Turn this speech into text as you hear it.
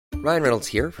Ryan Reynolds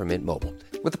here from Mint Mobile.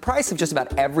 With the price of just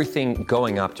about everything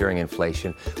going up during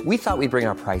inflation, we thought we'd bring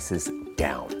our prices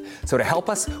down. So to help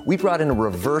us, we brought in a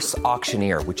reverse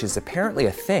auctioneer, which is apparently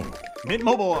a thing. Mint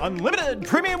Mobile Unlimited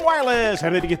Premium Wireless.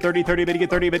 How to get 30, 30, bit to get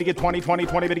 30, bit to get 20, 20,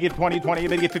 20, bit to get 20, 20,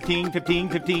 bit to get 15, 15,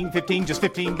 15, 15, just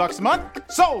 $15 a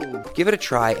month? Sold! Give it a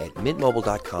try at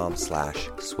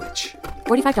mintmobile.com/switch.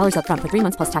 $45 up front for 3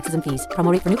 months plus taxes and fees.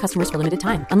 Promo rate for new customers for limited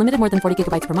time. Unlimited more than 40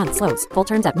 gigabytes per month. Slows full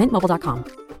terms at mintmobile.com.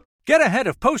 Get ahead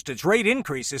of postage rate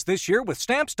increases this year with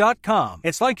Stamps.com.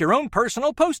 It's like your own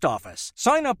personal post office.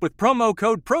 Sign up with promo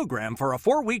code PROGRAM for a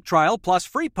 4-week trial plus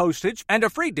free postage and a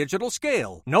free digital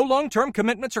scale. No long-term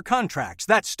commitments or contracts.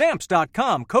 That's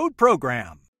Stamps.com, code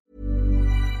PROGRAM.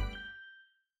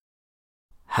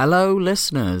 Hello,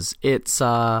 listeners. It's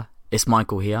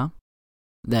Michael here.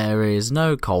 There is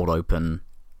no cold open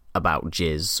about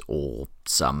jizz or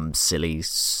some silly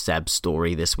Seb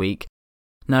story this week.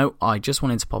 No, I just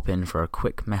wanted to pop in for a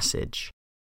quick message.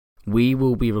 We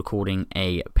will be recording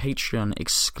a Patreon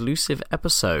exclusive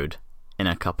episode in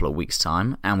a couple of weeks'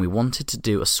 time, and we wanted to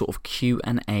do a sort of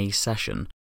Q&A session.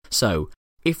 So,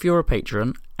 if you're a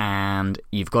patron and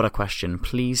you've got a question,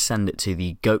 please send it to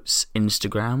the Goats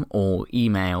Instagram or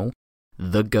email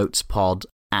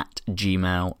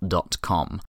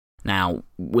thegoatspod@gmail.com. Now,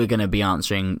 we're going to be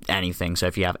answering anything, so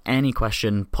if you have any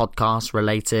question, podcast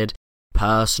related,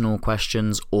 personal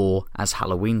questions, or, as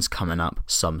Halloween's coming up,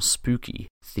 some spooky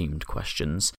themed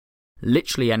questions,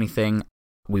 literally anything,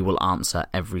 we will answer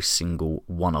every single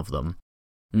one of them.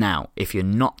 Now, if you're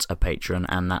not a patron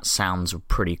and that sounds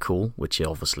pretty cool, which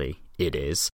obviously it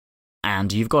is,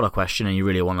 and you've got a question and you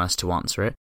really want us to answer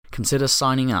it, consider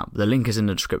signing up. The link is in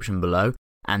the description below,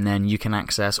 and then you can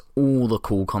access all the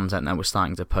cool content that we're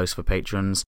starting to post for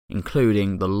patrons,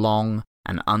 including the long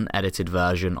and unedited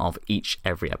version of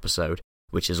every episode,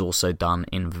 which is also done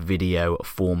in video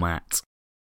format.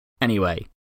 Anyway,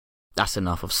 that's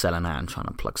enough of selling out and trying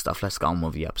to plug stuff. Let's get on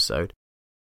with the episode.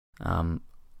 I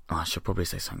should probably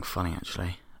say something funny,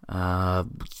 actually.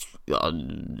 Don't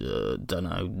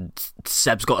know.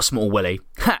 Seb's got a small willy.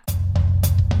 Ha!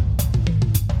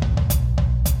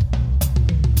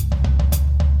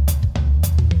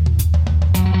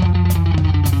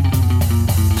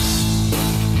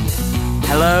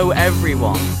 Hello,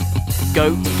 everyone.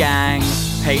 Goat Gang,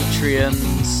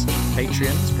 Patreons.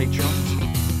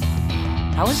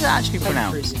 How is it actually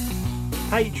pronounced?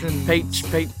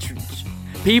 Patrons.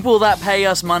 People that pay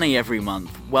us money every month.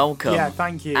 Welcome. Yeah,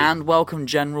 thank you. And welcome,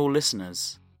 general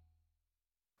listeners.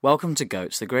 Welcome to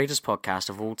Goats, the greatest podcast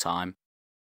of all time.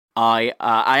 I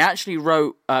actually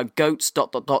wrote goats ...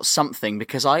 something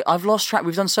because I've lost track.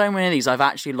 We've done so many of these. I've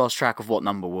actually lost track of what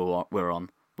number we're on.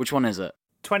 Which one is it?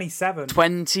 27.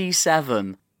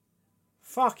 27.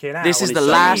 Fucking hell. This is the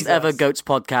last ever Goats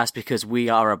podcast because we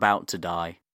are about to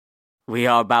die. We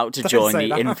are about to join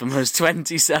the infamous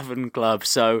 27 club,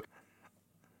 so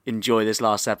enjoy this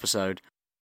last episode.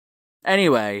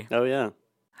 Anyway. Oh, yeah.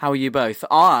 How are you both?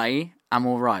 I am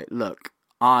alright. Look,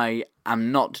 I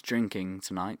am not drinking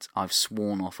tonight. I've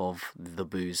sworn off of the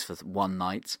booze for one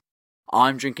night.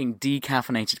 I'm drinking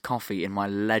decaffeinated coffee in my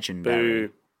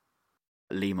legendary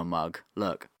Lima mug.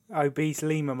 Look. Obese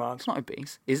Lima mug. It's not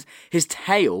obese. His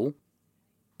tail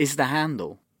is the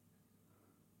handle.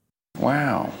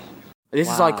 Wow. This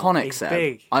is iconic, It's Seb.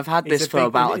 big. I've had this for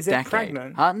about a decade. Is it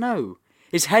pregnant? No.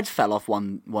 His head fell off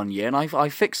one year and I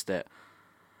fixed it.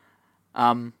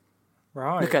 Right.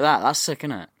 Look at that. That's sick,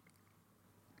 isn't it?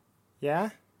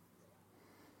 Yeah?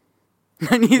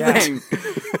 Don't you think?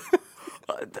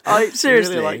 Seriously. He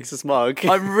really likes his mug.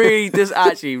 I'm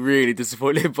actually really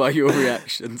disappointed by your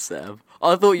reaction, Seb.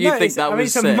 I thought you'd think that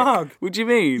was sick. It's a mug. What do you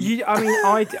mean?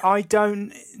 I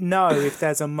don't know if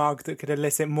there's a mug that could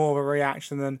elicit more of a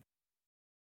reaction than...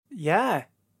 Yeah.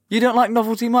 You don't like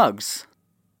novelty mugs?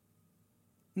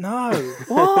 No.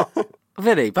 What?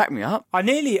 Vinny, back me up.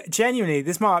 Genuinely,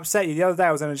 this might upset you. The other day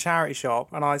I was in a charity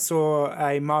shop and I saw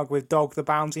a mug with Dog the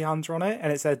Bounty Hunter on it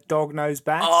and it said Dog Knows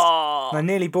Best. Oh. And I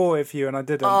nearly bought it for you and I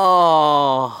didn't.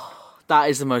 Oh, that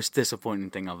is the most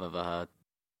disappointing thing I've ever heard.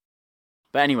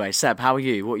 But anyway, Seb, how are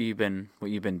you? What you been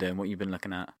doing? What you been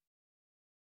looking at?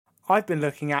 I've been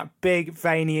looking at big,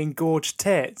 veiny, engorged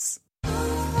tits.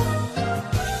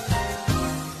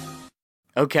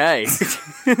 Okay.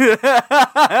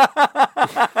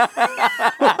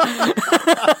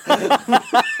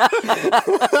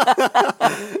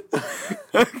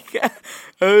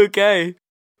 Okay.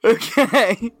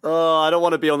 Oh, I don't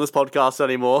want to be on this podcast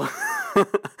anymore.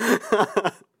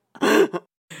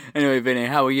 Anyway, Vinny,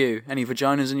 how are you? Any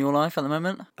vaginas in your life at the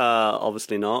moment?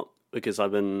 Obviously not, because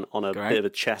I've been on a bit of a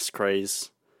chess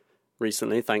craze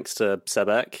recently, thanks to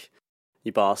Sebek.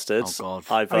 You bastards. Oh,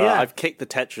 God. I've kicked the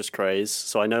Tetris craze,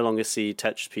 so I no longer see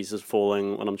Tetris pieces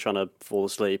falling when I'm trying to fall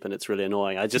asleep, and it's really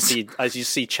annoying. I just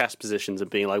see chess positions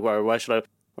and being like, where should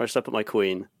I put my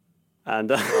queen?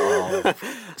 And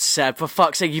Seb, for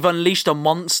fuck's sake, you've unleashed a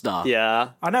monster.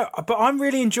 yeah. I know, but I'm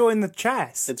really enjoying the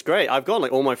chess. It's great. I've got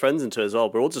like all my friends into it as well.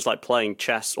 We're all just like playing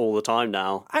chess all the time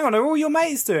now. Hang on, are all your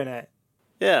mates doing it?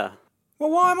 Yeah.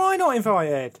 Well, why am I not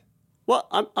invited? What?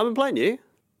 I've been playing you.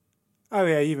 Oh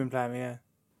yeah, you've been playing me, yeah.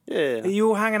 Yeah. Are you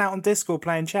all hanging out on Discord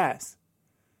playing chess?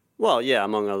 Well, yeah,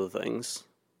 among other things.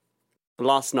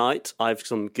 Last night, I have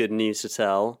some good news to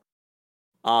tell.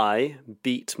 I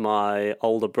beat my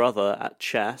older brother at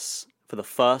chess for the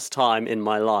first time in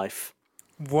my life.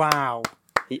 Wow.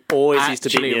 He always used to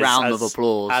beat Actually, me round of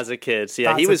applause. as a kid. So, yeah,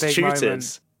 That's he a was big tutored.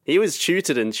 moment. He was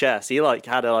tutored in chess. He like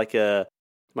had a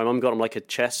my mum got him like a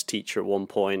chess teacher at one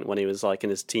point when he was like in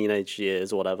his teenage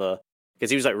years or whatever. Because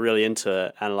he was like really into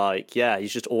it, and like, yeah,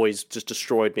 he's just always just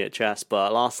destroyed me at chess.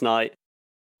 But last night,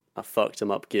 I fucked him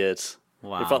up good.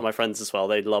 Wow. In fact, my friends as well,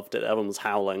 they loved it. Everyone was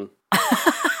howling.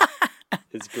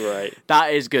 It's great.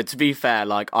 That is good. To be fair,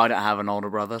 like, I don't have an older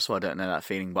brother, so I don't know that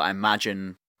feeling. But I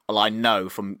imagine, well, I know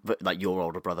from like your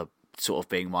older brother sort of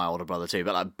being my older brother too.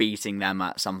 But like beating them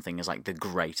at something is like the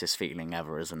greatest feeling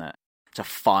ever, isn't it? To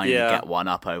finally get one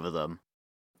up over them.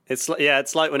 It's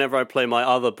like whenever I play my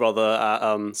other brother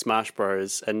at Smash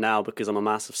Bros, and now because I'm a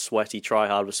massive sweaty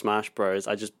tryhard with Smash Bros,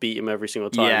 I just beat him every single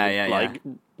time.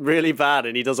 Really bad,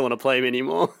 and he doesn't want to play me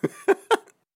anymore.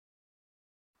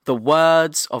 The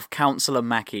words of Councillor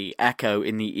Mackey echo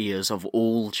in the ears of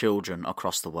all children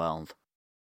across the world.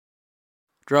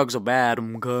 Drugs are bad,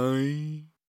 okay?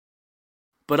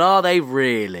 But are they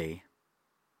really?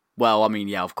 Well, I mean,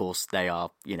 yeah, of course they are.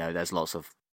 You know, there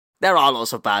are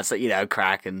lots of bads that, you know,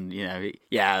 crack and, you know,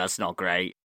 yeah, that's not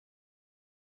great.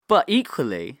 But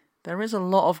equally, there is a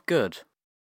lot of good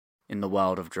in the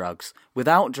world of drugs.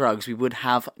 Without drugs, we would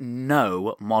have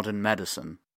no modern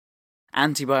medicine.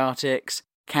 Antibiotics,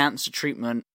 cancer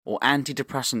treatment, or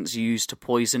antidepressants used to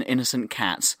poison innocent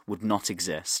cats would not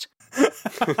exist. Great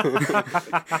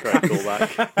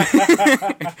callback.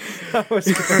 That was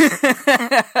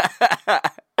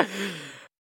good.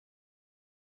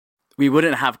 We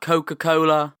wouldn't have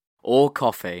Coca-Cola or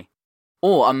coffee,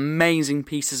 or amazing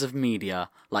pieces of media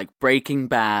like Breaking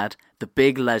Bad, The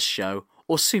Big Les Show,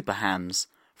 or Super Hands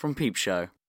from Peep Show.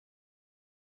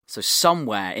 So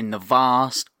somewhere in the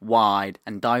vast, wide,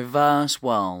 and diverse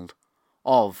world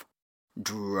of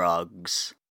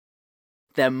drugs,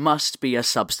 there must be a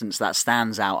substance that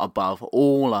stands out above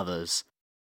all others,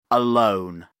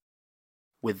 alone,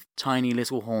 with tiny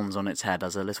little horns on its head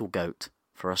as a little goat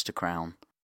for us to crown.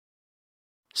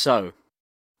 So,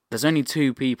 there's only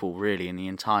two people really in the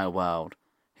entire world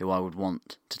who I would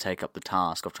want to take up the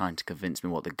task of trying to convince me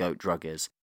what the goat drug is,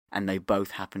 and they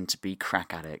both happen to be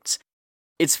crack addicts.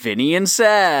 It's Vinny and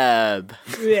Seb!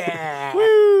 Yeah.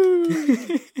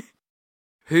 Woo!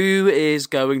 Who is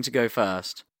going to go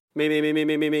first?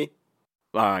 Me.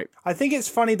 Alright. I think it's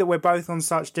funny that we're both on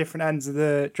such different ends of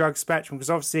the drug spectrum, because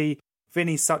obviously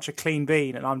Vinny's such a clean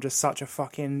bean and I'm just such a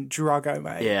fucking druggo,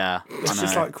 mate. Yeah, It's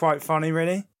just like quite funny,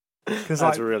 really. Because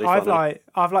That's like really I've funny.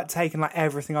 like taken like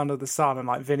everything under the sun, and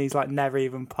like Vinny's like never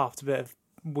even puffed a bit of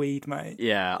weed, mate.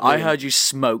 Yeah, I heard you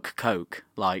smoke coke.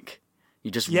 Like,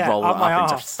 you just Yeah, roll it up my up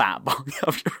into arse. fat bong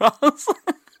up your ass.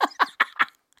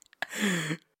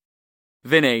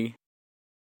 Vinny,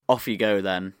 off you go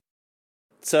then.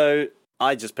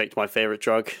 I just picked my favourite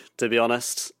drug, to be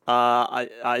honest.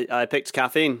 I picked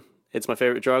caffeine. It's my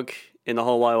favourite drug in the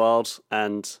whole wide world,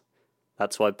 and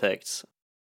that's what I picked.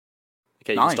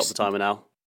 Okay, you Nice. can stop the timer now.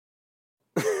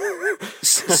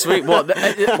 Sweet. What?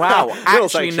 Wow. Little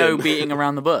Actually, no section. beating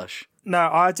around the bush. No,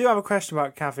 I do have a question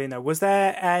about caffeine though. Was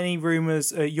there any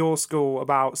rumours at your school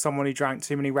about someone who drank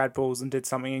too many Red Bulls and did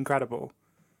something incredible?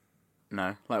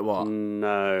 No. Like what?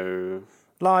 No.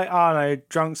 Like, I don't know,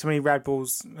 drunk so many Red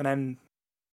Bulls and then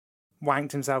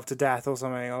wanked himself to death or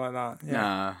something like that.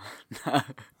 Yeah. No.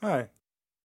 Oh.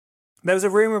 There was a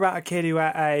rumour about a kid who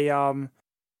ate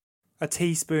a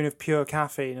teaspoon of pure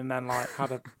caffeine and then like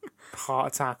had a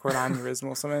heart attack or an aneurysm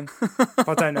or something.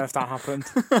 I don't know if that happened.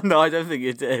 No, I don't think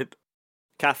it did.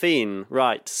 Caffeine,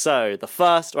 right. So the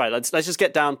first, right, let's just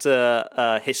get down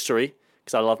to history,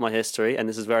 because I love my history, and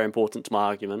this is very important to my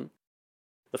argument.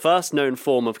 The first known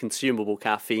form of consumable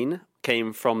caffeine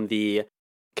came from the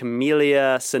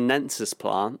Camellia sinensis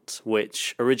plant,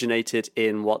 which originated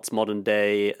in what's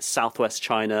modern-day southwest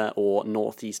China or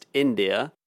northeast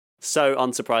India. So,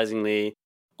 unsurprisingly,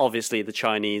 obviously the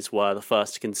Chinese were the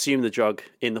first to consume the drug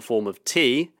in the form of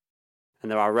tea,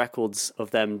 and there are records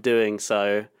of them doing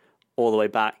so all the way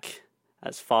back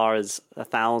as far as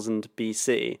 1000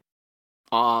 BC.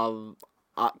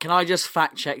 Can I just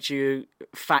fact check you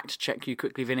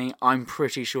quickly, Vinny? I'm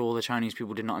pretty sure the Chinese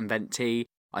people did not invent tea.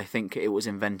 I think it was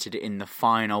invented in the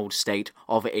fine old state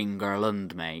of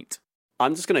England, mate.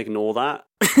 I'm just going to ignore that.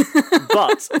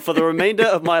 But for the remainder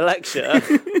of my lecture,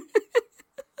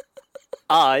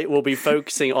 I will be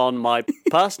focusing on my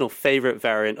personal favourite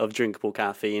variant of drinkable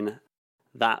caffeine,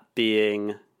 that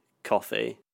being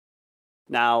coffee.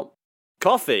 Now,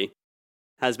 coffee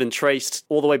has been traced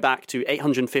all the way back to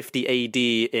 850 AD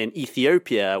in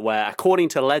Ethiopia, where, according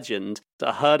to legend,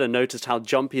 a herder noticed how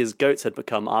jumpy his goats had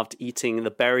become after eating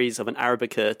the berries of an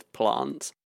Arabica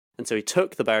plant. And so he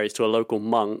took the berries to a local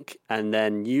monk and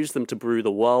then used them to brew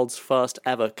the world's first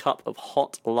ever cup of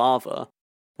hot lava.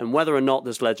 And whether or not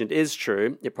this legend is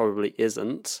true, it probably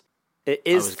isn't. It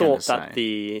is thought that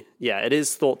the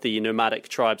nomadic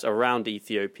tribes around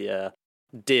Ethiopia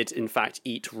did in fact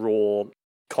eat raw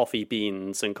coffee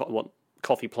beans and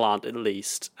coffee plant at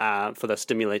least for their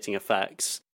stimulating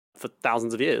effects for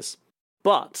thousands of years.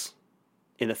 But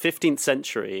in the 15th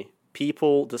century,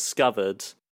 people discovered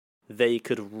they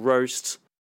could roast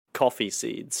coffee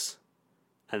seeds,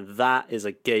 and that is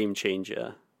a game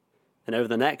changer. And over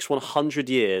the next 100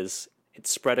 years, it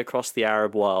spread across the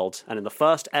Arab world, and in the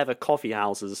first ever coffee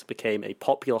houses became a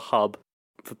popular hub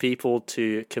for people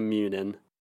to commune in.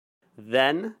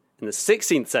 Then, in the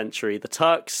 16th century, the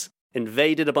Turks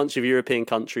invaded a bunch of European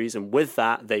countries, and with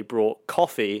that, they brought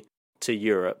coffee to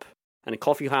Europe. And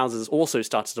coffee houses also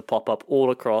started to pop up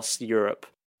all across Europe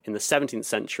in the 17th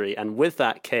century, and with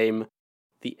that came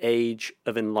the Age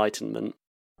of Enlightenment.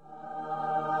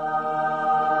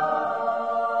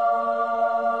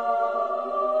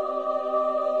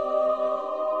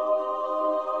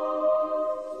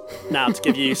 Now, to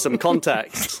give you some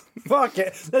context. Fuck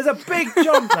it. There's a big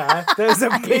jump there. There's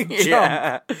a big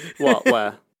jump. What,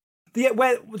 where?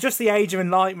 Just the Age of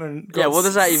Enlightenment. Yeah, what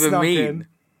does that even mean? In.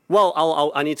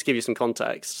 Well, I need to give you some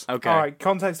context. Okay. All right,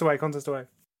 context away.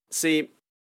 See,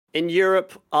 in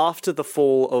Europe, after the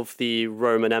fall of the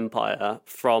Roman Empire,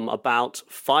 from about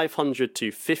 500 to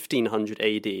 1500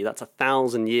 AD, that's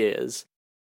 1,000 years,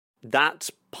 that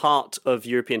part of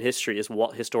European history is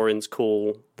what historians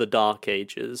call the Dark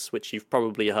Ages, which you've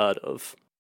probably heard of.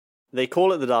 They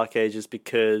call it the Dark Ages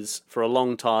because for a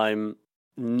long time,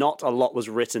 not a lot was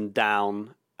written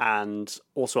down, and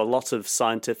also a lot of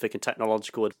scientific and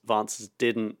technological advances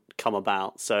didn't come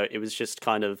about. So it was just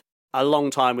kind of a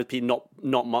long time with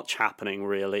not much happening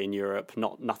really in Europe.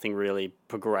 Nothing really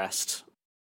progressed.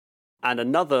 And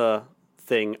another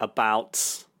thing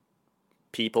about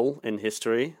people in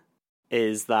history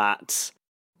is that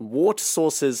water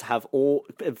sources have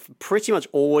pretty much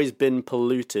always been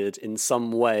polluted in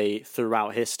some way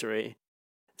throughout history.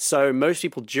 So most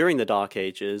people during the Dark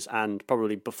Ages, and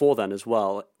probably before then as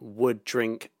well, would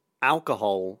drink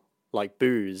alcohol like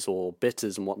booze or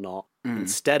bitters and whatnot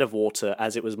instead of water,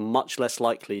 as it was much less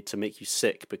likely to make you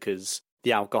sick because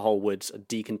the alcohol would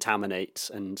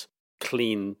decontaminate and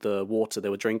clean the water they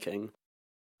were drinking.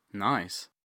 Nice.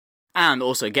 And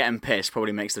also, getting pissed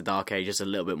probably makes the Dark Ages a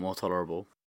little bit more tolerable.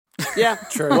 Yeah,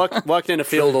 true. Working in a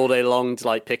field all day long,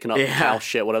 like picking up cow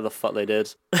shit, whatever the fuck they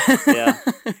did. Yeah.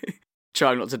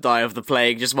 Trying not to die of the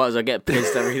plague, just might as well get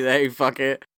pissed every day, fuck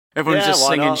it. Everyone's just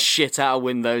slinging shit out of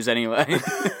windows anyway.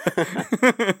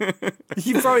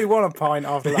 You probably want a pint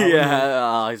after that. Yeah,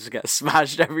 I just get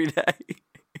smashed every day.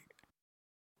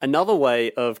 Another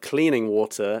way of cleaning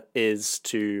water is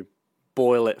to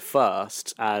boil it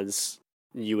first, as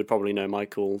you would probably know,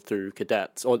 Michael, through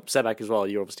cadets. Or Sebek as well,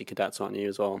 you're obviously cadets, aren't you,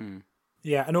 as well?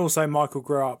 Yeah, and also Michael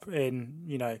grew up in,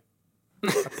 a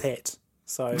pit.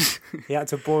 So he had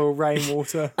to boil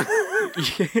rainwater.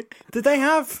 Do they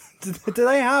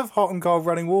have hot and cold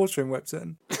running water in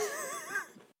Whipton?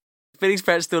 Vinny's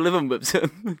parents still live in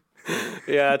Whipton.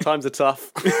 Yeah, times are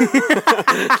tough.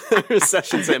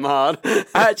 Recession's hit him hard.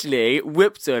 Actually,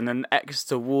 Whipton and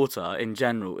Exeter water in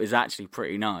general is actually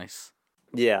pretty nice.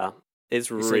 Yeah, it's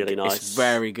really nice. It's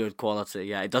very good quality.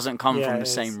 Yeah, it doesn't come from the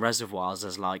is. same reservoirs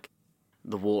as like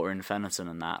the water in Fennerton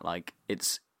and that. Like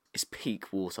it's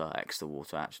peak water, Exeter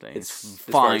water. Actually, it's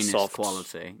finest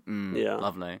quality. Yeah,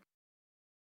 lovely.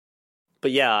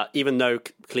 But yeah, even though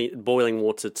boiling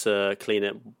water to clean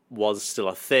it was still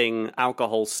a thing,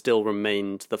 alcohol still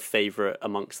remained the favourite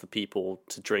amongst the people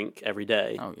to drink every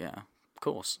day. Oh yeah, of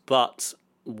course. But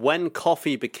when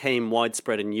coffee became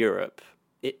widespread in Europe,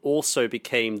 it also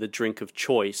became the drink of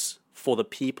choice for the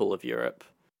people of Europe.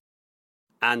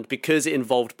 And because it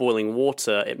involved boiling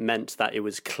water, it meant that it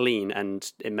was clean,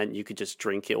 and it meant you could just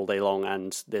drink it all day long,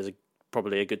 and there's a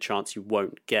probably a good chance you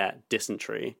won't get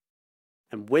dysentery.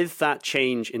 And with that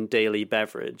change in daily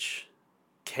beverage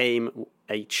came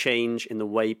a change in the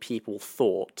way people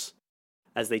thought,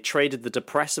 as they traded the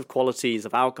depressive qualities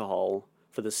of alcohol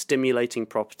for the stimulating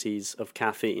properties of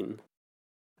caffeine.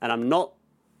 And I'm not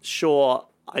sure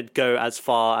I'd go as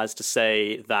far as to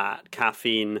say that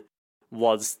caffeine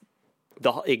was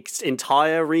the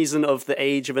entire reason of the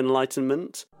Age of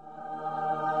Enlightenment,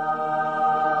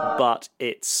 but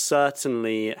it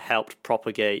certainly helped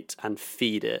propagate and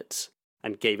feed it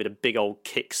and gave it a big old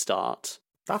kickstart.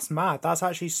 That's mad. That's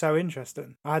actually so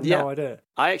interesting. I had no idea.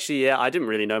 I didn't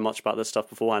really know much about this stuff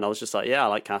beforehand. I was just like, yeah, I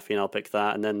like caffeine, I'll pick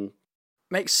that. And then...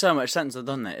 Makes so much sense,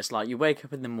 doesn't it? It's like you wake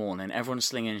up in the morning, everyone's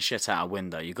slinging shit out a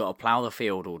window, you've got to plough the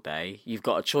field all day, you've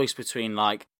got a choice between,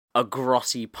 like, a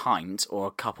grotty pint or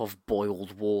a cup of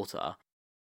boiled water.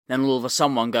 Then all of a sudden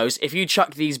someone goes, if you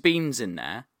chuck these beans in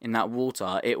there, in that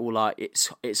water, it will, like,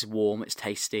 it's warm, it's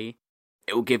tasty.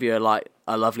 It will give you, a lovely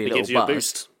little buzz. It gives you a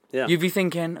boost. Yeah. You'd be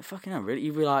thinking, fucking hell, really?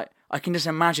 You'd be like, I can just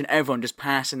imagine everyone just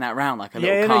passing that round like a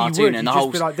little cartoon, and the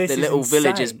whole the little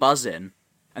village is buzzing.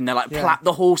 And they're like,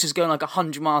 the horse is going like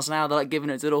 100 miles an hour, they're like giving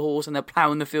it to the horse, and they're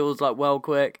ploughing the fields like well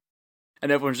quick. And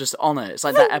everyone's just on it. It's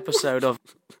like that episode of...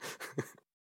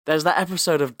 There's that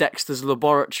episode of Dexter's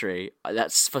Laboratory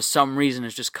that's for some reason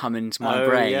has just come into my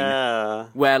brain. Yeah.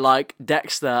 Where like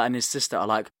Dexter and his sister are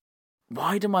like,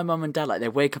 why do my mum and dad, like, they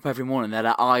wake up every morning,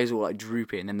 their eyes all like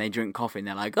droopy, and then they drink coffee, and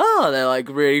they're like, they're like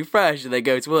really fresh, and they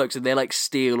go to work, so they like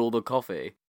steal all the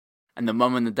coffee. And the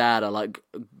mum and the dad are like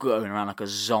going around like a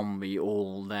zombie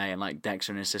all day, and like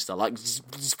Dexter and his sister are like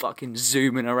fucking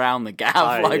zooming around the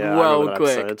gaff well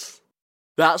quick. Episode.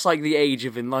 That's like the Age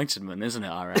of Enlightenment, isn't it,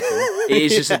 I reckon? It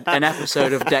is just an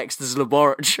episode of Dexter's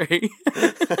Laboratory.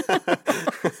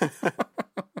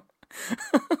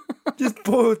 Just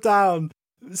boiled down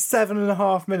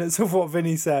 7.5 minutes of what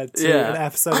Vinny said to an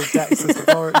episode of Dexter's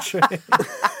Laboratory.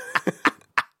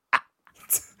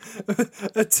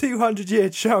 A 200-year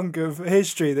chunk of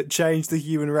history that changed the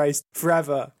human race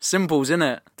forever. Simples,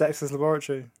 innit? Dexter's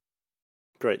Laboratory.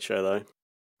 Great show, though.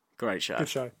 Great show. Good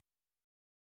show.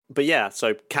 But yeah,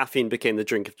 so caffeine became the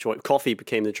drink of choice. Coffee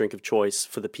became the drink of choice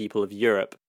for the people of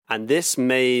Europe. And this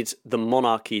made the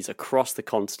monarchies across the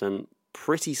continent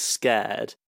pretty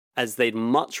scared, as they'd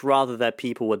much rather their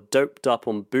people were doped up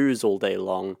on booze all day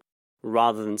long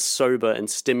rather than sober and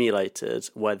stimulated,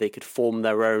 where they could form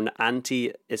their own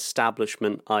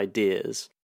anti-establishment ideas.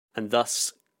 And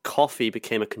thus, coffee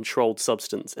became a controlled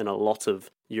substance in a lot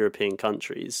of European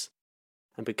countries.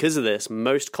 And because of this,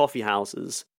 most coffee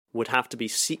houses would have to be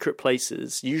secret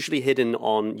places, usually hidden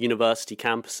on university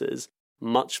campuses,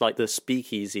 much like the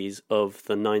speakeasies of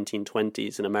the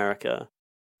 1920s in America,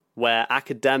 where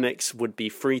academics would be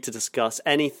free to discuss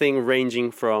anything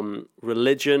ranging from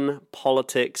religion,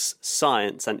 politics,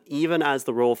 science, and even as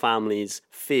the royal families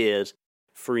feared,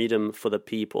 freedom for the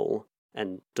people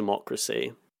and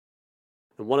democracy.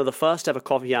 And one of the first ever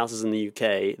coffee houses in the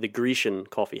UK, the Grecian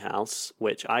Coffee House,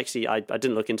 which I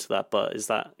didn't look into that, but is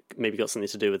that maybe got something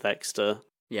to do with Exeter?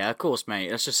 Yeah, of course, mate.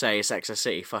 Let's just say it's Exeter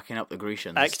City fucking up the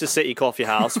Grecians. Exeter City Coffee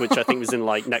House, which I think was in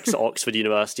like next to Oxford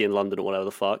University in London or whatever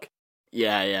the fuck.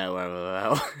 Yeah, wherever the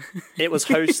hell. It was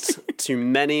host to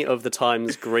many of the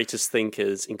time's greatest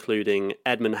thinkers, including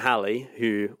Edmund Halley,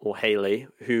 who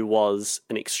was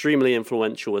an extremely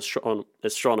influential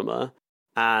astronomer,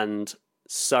 and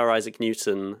Sir Isaac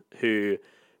Newton, who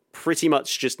pretty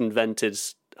much just invented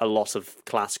a lot of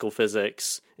classical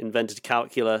physics, invented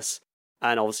calculus,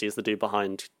 and obviously is the dude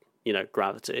behind,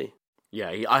 gravity.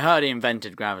 Yeah, I heard he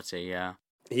invented gravity, yeah.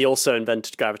 He also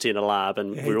invented gravity in a lab,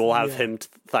 and we all have him to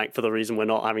thank for the reason we're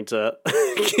not having to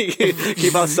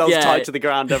keep ourselves tied to the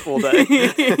ground all day.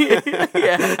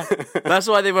 Yeah, that's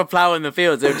why they were ploughing the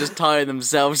fields. They were just tying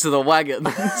themselves to the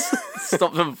wagons,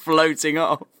 stop them floating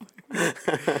off.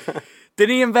 Did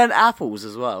he invent apples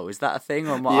as well? Is that a thing?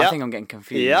 Or I think I'm getting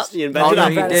confused. Yep, he invented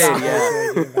apples. He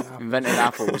did, yeah. Invented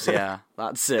apples, yeah.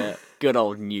 That's it. Good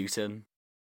old Newton.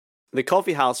 The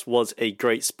coffee house was a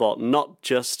great spot, not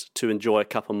just to enjoy a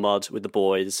cup of mud with the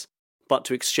boys, but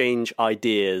to exchange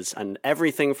ideas and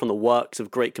everything from the works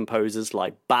of great composers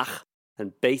like Bach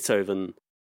and Beethoven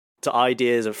to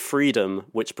ideas of freedom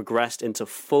which progressed into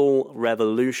full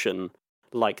revolution,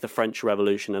 like the French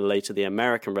Revolution and later the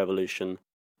American Revolution,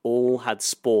 all had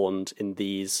spawned in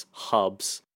these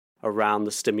hubs around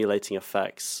the stimulating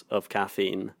effects of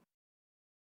caffeine.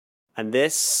 And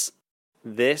this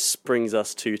brings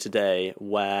us to today,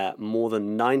 where more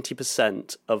than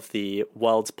 90% of the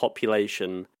world's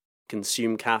population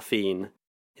consume caffeine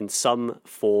in some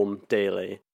form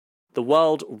daily. The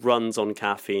world runs on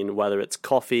caffeine, whether it's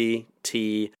coffee,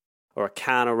 tea, or a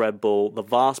can of Red Bull, the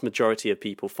vast majority of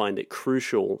people find it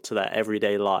crucial to their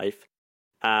everyday life.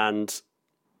 And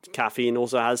caffeine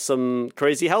also has some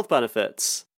crazy health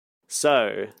benefits.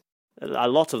 So, a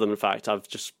lot of them, in fact, I've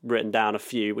just written down a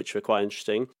few which are quite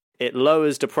interesting. It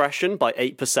lowers depression by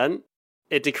 8%.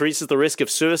 It decreases the risk of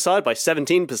suicide by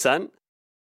 17%.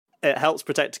 It helps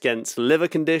protect against liver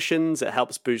conditions. It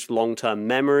helps boost long-term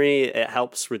memory. It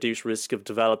helps reduce risk of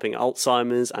developing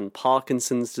Alzheimer's and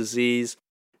Parkinson's disease.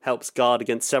 Helps guard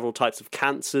against several types of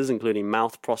cancers, including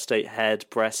mouth, prostate, head,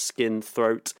 breast, skin,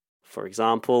 throat, for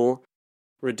example.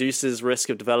 Reduces risk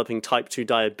of developing type 2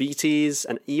 diabetes,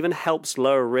 and even helps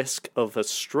lower risk of a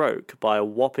stroke by a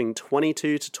whopping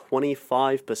 22 to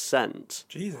 25%.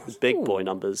 Jesus. Big boy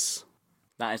numbers.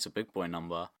 That is a big boy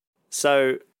number.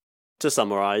 So, to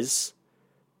summarise,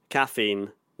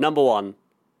 caffeine, number one,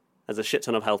 has a shit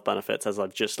ton of health benefits, as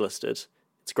I've just listed.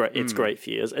 It's great. It's great for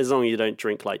you. As long as you don't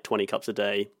drink like 20 cups a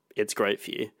day, it's great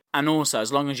for you. And also,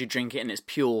 as long as you drink it in its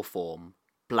pure form,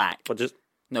 black, Or just,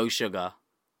 no sugar.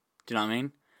 Do you know what I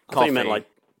mean? I thought you meant like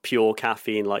pure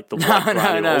caffeine, like the white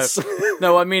granules.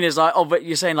 No, what I mean is like, oh, but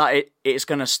you're saying like it's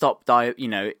going to stop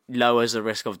lowers the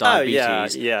risk of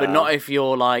diabetes. yeah. But not if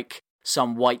you're like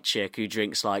some white chick who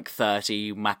drinks like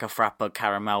 30 Maca Frappa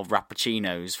caramel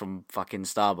frappuccinos from fucking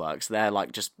Starbucks. They're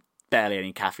like just barely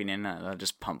any caffeine in there. They're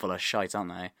just pumped full of shite, aren't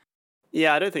they?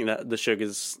 Yeah, I don't think that the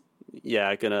sugar's,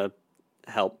 gonna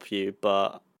help you,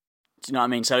 but... Do you know what I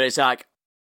mean? So it's like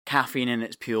caffeine in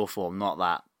its pure form, not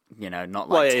that, not like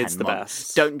Well, 10 it's the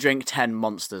best. Don't drink 10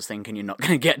 Monsters thinking you're not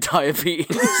going to get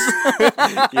diabetes.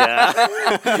 Yeah.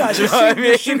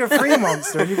 Just sugar-free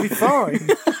Monster and you'll be fine.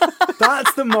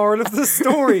 That's the moral of the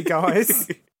story, guys.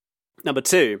 Number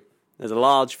two, there's a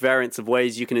large variance of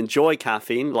ways you can enjoy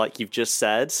caffeine, like you've just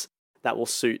said, that will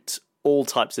suit all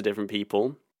types of different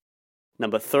people.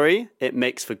 Number three, it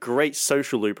makes for great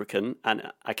social lubricant,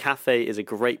 and a cafe is a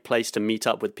great place to meet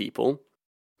up with people.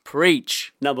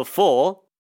 Preach. Number four,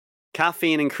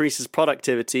 caffeine increases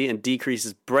productivity and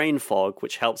decreases brain fog,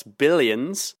 which helps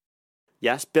billions,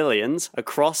 yes, billions,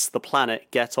 across the planet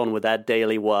get on with their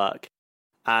daily work.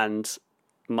 And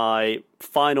my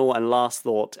final and last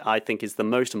thought, I think, is the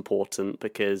most important,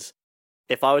 because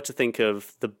if I were to think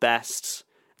of the best,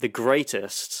 the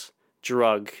greatest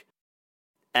drug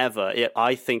ever,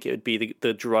 I think it would be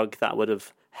the drug that would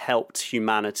have helped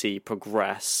humanity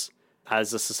progress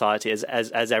as a society,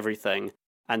 as everything.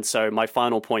 And so my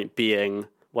final point being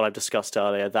what I've discussed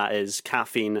earlier, that is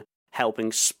caffeine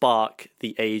helping spark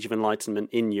the age of enlightenment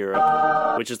in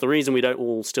Europe, which is the reason we don't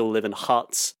all still live in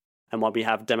huts, and why we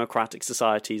have democratic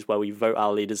societies where we vote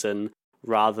our leaders in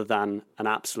rather than an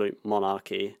absolute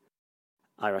monarchy.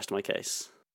 I rest my case.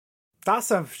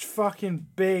 That's a fucking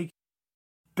big,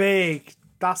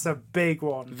 that's a big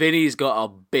one. Vinny's got a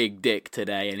big dick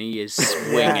today and he is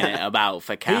swinging it about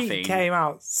for caffeine. He came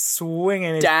out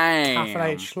swinging his Damn.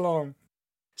 caffeinated schlong.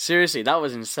 Seriously, that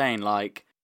was insane. Like,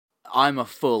 I'm a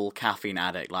full caffeine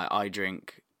addict. Like, I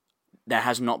drink... There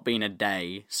has not been a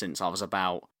day since I was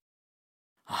about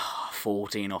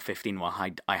 14 or 15 where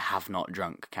I have not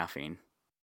drunk caffeine.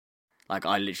 Like,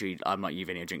 I'm like you,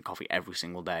 Vinny, I drink coffee every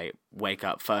single day. Wake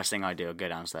up, first thing I do, I go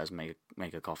downstairs and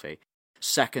make a coffee.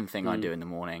 Second thing I do in the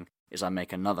morning is I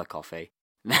make another coffee.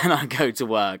 Then I go to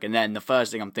work, and then the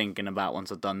first thing I'm thinking about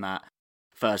once I've done that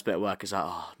first bit of work is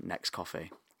like, next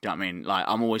coffee. Do you know what I mean? Like,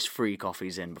 I'm always 3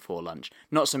 coffees in before lunch.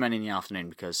 Not so many in the afternoon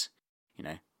because,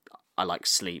 I like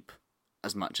sleep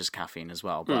as much as caffeine as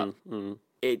well. But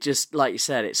it just, like you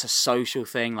said, it's a social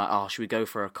thing. Like, should we go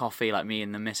for a coffee? Like, me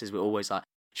and the missus, we're always like,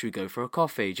 should we go for a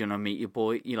coffee? Do you want to meet your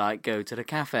boy? You go to the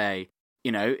cafe,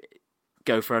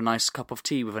 go for a nice cup of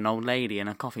tea with an old lady in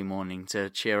a coffee morning to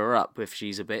cheer her up if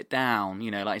she's a bit down.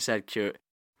 Like I said, cure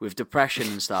with depression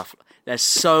and stuff. There's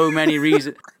so many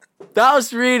reasons. That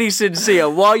was really sincere.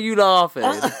 Why are you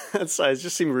laughing? Sorry, it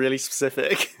just seemed really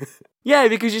specific. Yeah,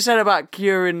 because you said about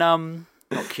curing, not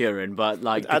curing, but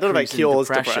like I don't know about cures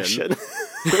depression.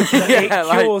 It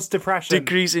cures depression.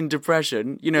 Decreasing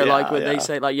depression. Like when they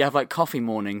say, like, you have like coffee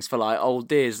mornings for like old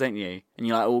dears, don't you? And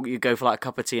you go for like a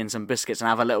cup of tea and some biscuits and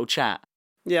have a little chat.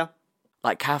 Yeah.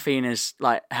 Like, caffeine is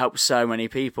like helps so many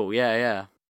people. Yeah.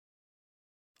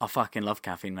 I fucking love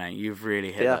caffeine, mate. You've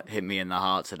really hit me in the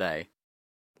heart today.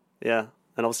 Yeah,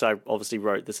 and also I obviously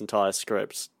wrote this entire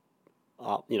script,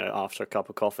 after a cup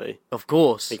of coffee. Of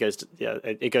course. It goes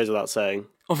without saying.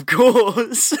 Of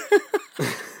course.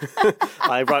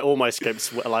 I write all my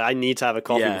scripts, like, I need to have a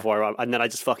coffee before and then I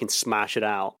just fucking smash it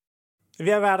out. Have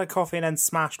you ever had a coffee and then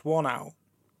smashed one out?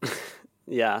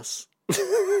 Yes.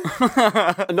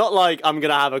 Not like I'm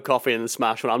going to have a coffee and then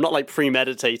smash one. I'm not like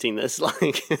premeditating this,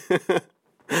 like...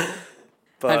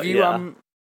 But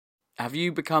have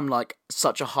you become like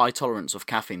such a high tolerance of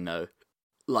caffeine though,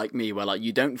 like me, where like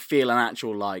you don't feel an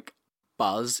actual like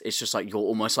buzz? It's just like you're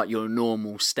almost like your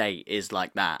normal state is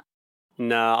like that.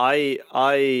 No,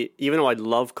 I even though I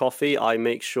love coffee, I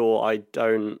make sure I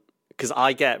don't, because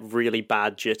I get really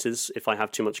bad jitters if I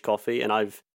have too much coffee, and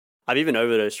I've even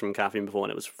overdosed from caffeine before,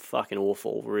 and it was fucking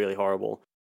awful, really horrible.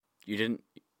 You didn't,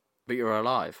 but you're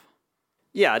alive.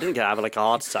 Yeah, I didn't have like a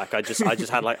heart attack. I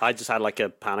just had like a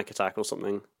panic attack or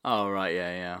something. Oh right,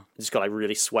 yeah. I just got like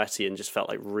really sweaty and just felt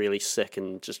like really sick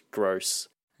and just gross.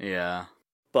 Yeah.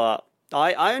 But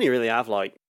I only really have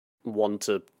like 1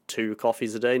 to 2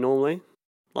 coffees a day normally.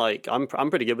 Like I'm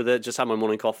pretty good with it. Just have my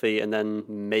morning coffee and then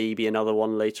maybe another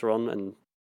one later on, and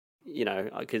you know,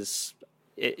 because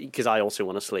I also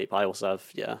want to sleep. I also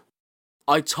have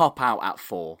I top out at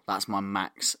 4. That's my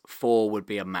max. 4 would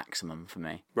be a maximum for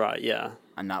me. Right, yeah.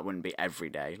 And that wouldn't be every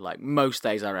day. Like most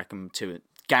days, I reckon 2,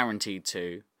 guaranteed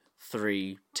 2,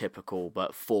 3 typical,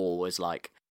 but 4 was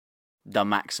like the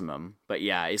maximum. But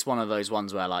yeah, it's one of those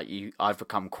ones where like I've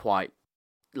become quite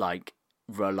like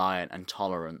reliant and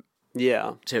tolerant.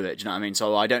 Yeah. To it, do you know what I mean?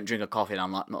 So I don't drink a coffee and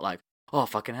I'm like, not like, oh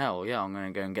fucking hell, yeah, I'm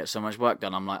gonna go and get so much work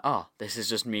done. I'm like, oh, this is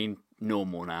just me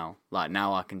normal now. Like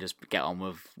now I can just get on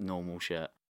with normal shit.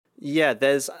 Yeah,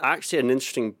 there's actually an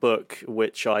interesting book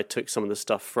which I took some of the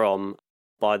stuff from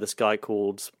by this guy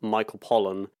called Michael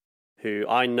Pollan, who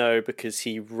I know because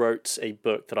he wrote a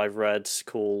book that I've read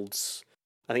called,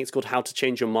 I think it's called How to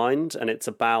Change Your Mind, and it's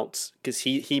about, because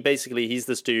he basically, he's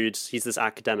this dude, he's this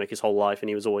academic his whole life, and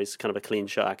he was always kind of a clean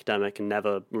shot academic and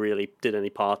never really did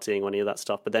any partying or any of that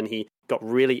stuff, but then he got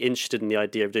really interested in the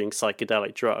idea of doing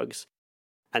psychedelic drugs,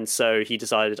 and so he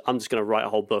decided, I'm just going to write a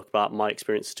whole book about my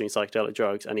experiences doing psychedelic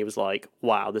drugs, and he was like,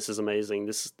 wow, this is amazing,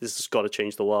 this has got to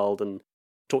change the world, and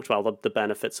talked about the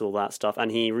benefits of all that stuff,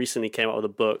 and he recently came out with a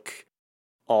book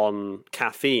on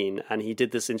caffeine, and he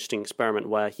did this interesting experiment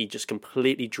where he just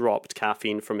completely dropped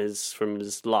caffeine from his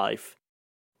life,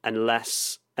 and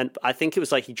I think it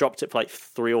was like he dropped it for like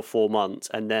 3 or 4 months,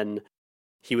 and then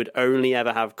he would only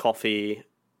ever have coffee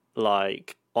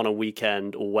like on a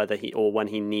weekend or when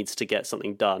he needs to get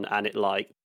something done, and it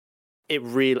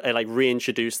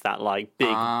reintroduced that like big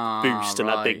boost and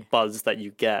that big buzz that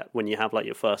you get when you have like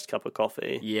your first cup of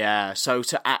coffee. Yeah, so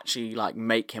to actually like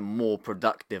make him more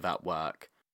productive at work,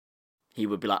 he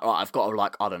would be like, oh, I've got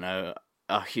like, I don't know,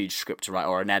 a huge script to write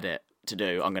or an edit to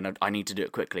do. I need to do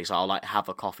it quickly, so I'll like have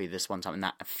a coffee this one time and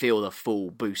that feel the full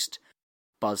boost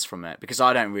buzz from it, because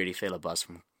I don't really feel a buzz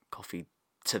from coffee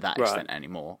to that extent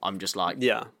anymore. I'm just like,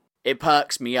 yeah, it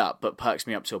perks me up, but perks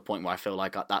me up to a point where I feel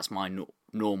like that's my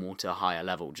normal to a higher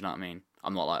level. Do you know what I mean?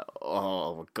 I'm not like,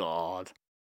 oh god.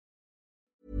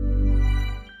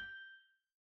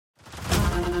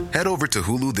 Head over to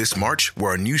Hulu this March,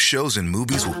 where our new shows and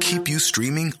movies will keep you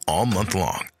streaming all month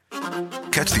long.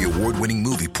 Catch the award-winning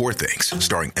movie Poor Things,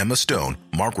 starring Emma Stone,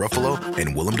 Mark Ruffalo,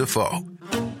 and Willem Dafoe.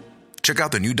 Check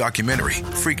out the new documentary,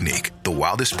 Freaknik, The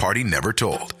Wildest Party Never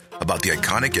Told, about the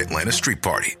iconic Atlanta Street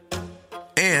Party.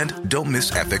 And don't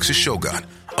miss FX's Shogun,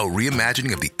 a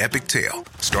reimagining of the epic tale,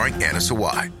 starring Anna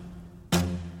Sawai.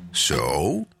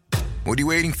 So, what are you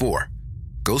waiting for?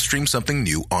 Go stream something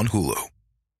new on Hulu.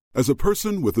 As a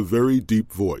person with a very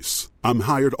deep voice, I'm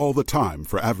hired all the time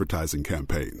for advertising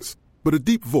campaigns. But a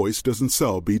deep voice doesn't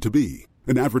sell B2B,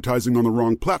 and advertising on the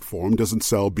wrong platform doesn't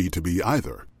sell B2B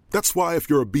either. That's why if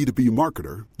you're a B2B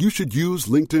marketer, you should use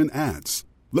LinkedIn ads.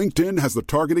 LinkedIn has the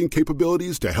targeting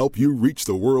capabilities to help you reach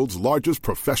the world's largest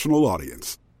professional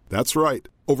audience. That's right,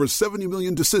 over 70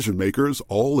 million decision makers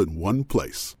all in one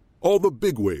place. All the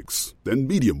big wigs, then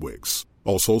medium wigs,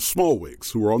 also small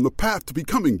wigs who are on the path to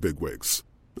becoming big wigs.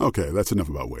 Okay, that's enough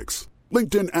about wigs.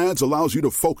 LinkedIn ads allows you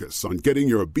to focus on getting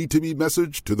your B2B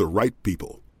message to the right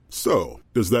people. So,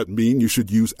 does that mean you should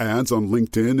use ads on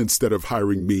LinkedIn instead of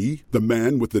hiring me, the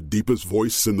man with the deepest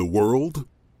voice in the world?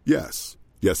 Yes.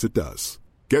 Yes, it does.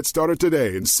 Get started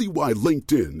today and see why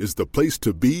LinkedIn is the place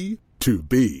to be to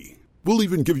be. We'll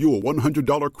even give you a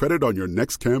 $100 credit on your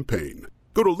next campaign.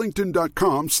 Go to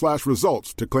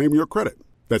linkedin.com/results to claim your credit.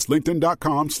 That's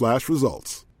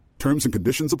linkedin.com/results. Terms and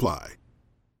conditions apply.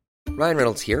 Ryan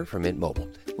Reynolds here from Mint Mobile.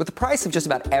 With the price of just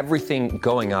about everything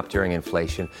going up during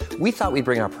inflation, we thought we'd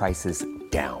bring our prices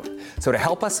down. So to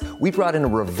help us, we brought in a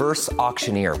reverse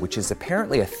auctioneer, which is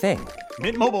apparently a thing.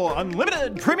 Mint Mobile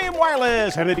Unlimited Premium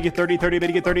Wireless. How to get 30, 30, bit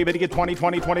to get 30, bit to get 20,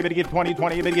 20, 20, bit to get 20,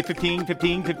 20, bit to get 15,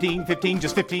 15, 15, 15,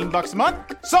 just $15 a month?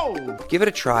 Sold! Give it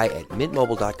a try at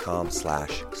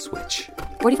mintmobile.com/switch.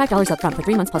 $45 up front for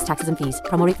 3 months plus taxes and fees.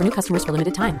 Promo rate for new customers for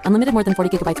limited time. Unlimited more than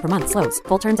 40 gigabytes per month slows.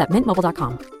 Full terms at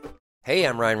mintmobile.com. Hey,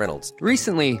 I'm Ryan Reynolds.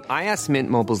 Recently, I asked Mint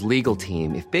Mobile's legal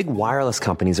team if big wireless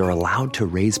companies are allowed to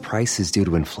raise prices due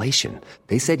to inflation.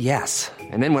 They said yes.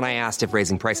 And then when I asked if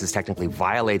raising prices technically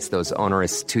violates those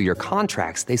onerous two-year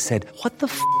contracts, they said, "What the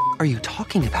f*** are you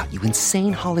talking about, you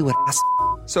insane Hollywood ass?"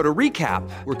 So to recap,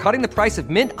 we're cutting the price of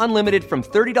Mint Unlimited from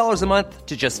 $30 a month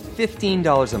to just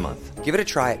 $15 a month. Give it a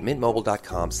try at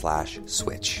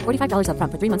mintmobile.com/switch. $45 up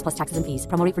front for 3 months plus taxes and fees.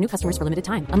 Promo rate for new customers for limited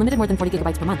time. Unlimited more than 40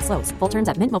 gigabytes per month. Slows full terms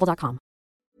at mintmobile.com.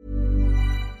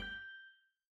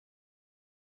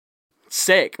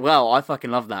 Sick. Well, I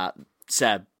fucking love that.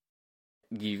 Seb,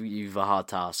 you've a hard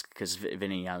task because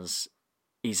Vinny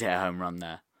he's hit a home run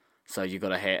there. So you got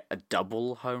to hit a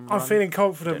double home run. I'm feeling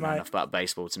confident, I don't know mate. enough about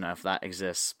baseball to know if that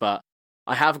exists, but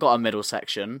I have got a middle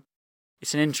section.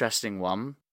 It's an interesting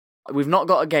one. We've not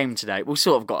got a game today. We've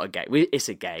sort of got a game. It's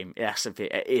a game.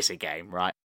 It's a game,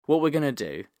 right? What we're going to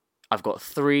do, I've got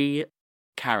 3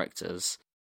 characters,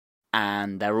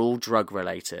 and they're all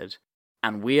drug-related,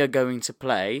 and we are going to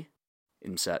play,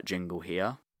 insert jingle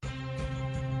here,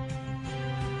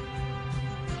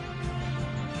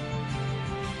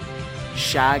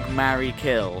 Shag, Marry,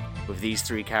 Kill. With these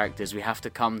 3 characters, we have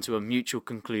to come to a mutual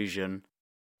conclusion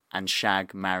and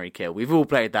shag, marry, kill. We've all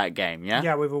played that game, yeah?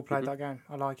 Yeah, we've all played that game.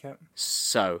 I like it.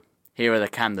 So, here are the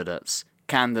candidates.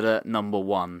 Candidate number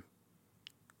 1,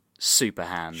 Super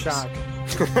Hands. Shag.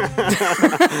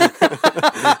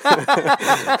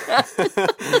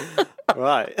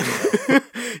 Right.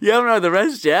 You don't know the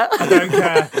rest yet? I don't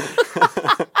care.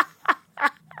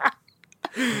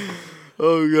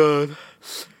 Oh, God.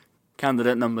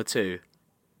 Candidate number 2,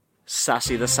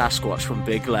 Sassy the Sasquatch from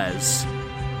Big Les.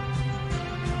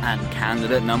 And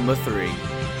candidate number 3,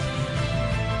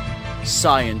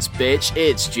 Science bitch,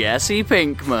 it's Jesse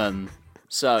Pinkman.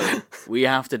 So, we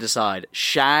have to decide,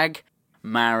 shag,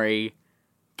 marry,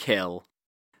 kill.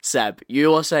 Seb,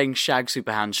 you are saying shag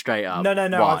Superhand straight up. No,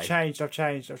 Why? I've changed.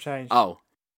 Oh.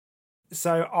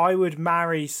 So I would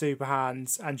marry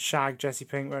Superhands and shag Jesse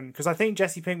Pinkman, because I think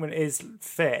Jesse Pinkman is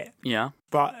fit, Yeah.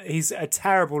 but he's a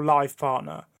terrible life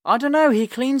partner. I don't know, he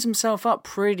cleans himself up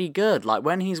pretty good. Like,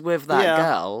 when he's with that Yeah.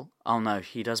 girl... Oh, no,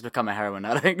 he does become a heroin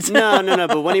addict. No,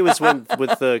 but when he was with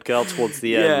the girl towards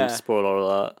the end, Yeah. spoiler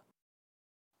alert.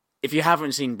 If you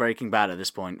haven't seen Breaking Bad at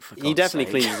this point, for He God's definitely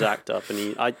sake. cleans his act up, and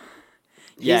he's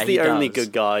Yeah, the he only does.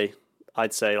 good guy,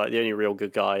 I'd say, like the only real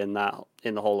good guy in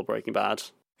the whole of Breaking Bad.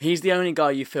 He's the only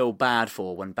guy you feel bad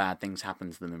for when bad things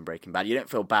happen to them in Breaking Bad. You don't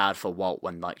feel bad for Walt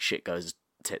when, like, shit goes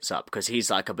tits up, because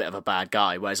he's, like, a bit of a bad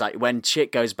guy. Whereas, like, when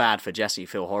shit goes bad for Jesse, you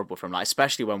feel horrible for him. Like,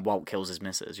 especially when Walt kills his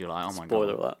missus. You're like, oh my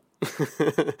Spoiler God.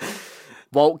 alert.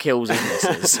 Walt kills his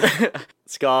missus.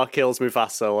 Scar kills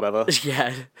Mufasa or whatever.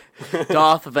 Yeah.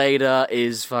 Darth Vader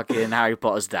is fucking Harry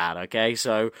Potter's dad, okay?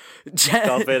 So...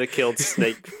 Darth Vader killed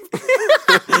Snape.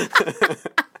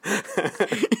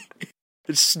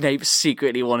 Snape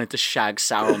secretly wanted to shag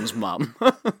Sauron's mum.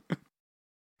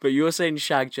 But you were saying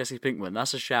shag Jesse Pinkman.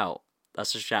 That's a shout.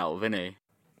 That's a shout, Vinny.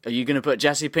 Are you going to put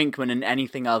Jesse Pinkman in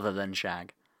anything other than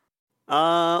shag?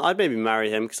 I'd maybe marry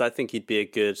him because I think he'd be a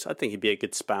good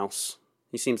spouse.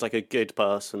 He seems like a good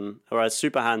person, whereas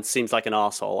Superhands seems like an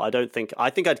asshole. I think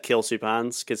I'd kill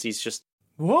Superhands because he's just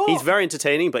he's very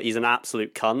entertaining, but he's an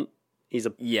absolute cunt. He's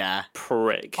a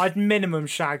prick. I'd minimum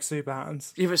shag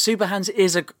Superhands. Yeah, but Superhands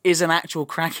is an actual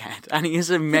crackhead, and he is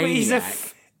a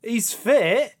maniac. He's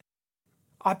fit.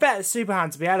 I bet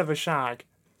Superhands would be out of a shag.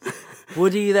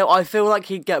 Would he though? I feel like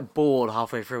he'd get bored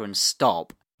halfway through and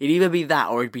stop. He'd either be that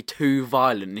or he'd be too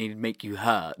violent and he'd make you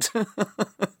hurt.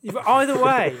 Yeah, but either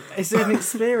way, it's an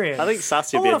experience. I think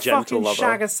Sassy would be a gentle lover.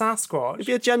 Shag a Sasquatch. He'd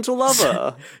be a gentle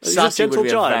lover. He's a Sassy gentle would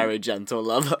be giant. a very gentle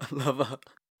lover.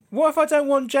 What if I don't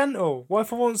want gentle? What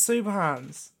if I want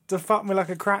Superhands to fuck me like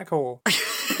a crack whore?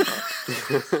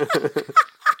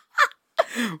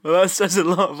 Well, that says a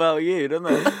lot about you, doesn't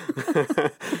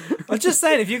it? I'm just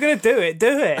saying, if you're going to do it,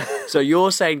 do it. So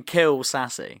you're saying kill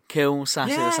Sassy. Kill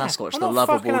Sassy the Sasquatch, I'm the not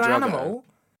lovable fucking an druggo. animal.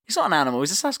 He's not an animal,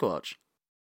 he's a Sasquatch.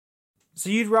 So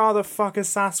you'd rather fuck a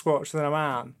Sasquatch than a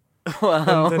man?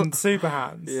 Well, Than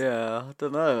Superhands? yeah, I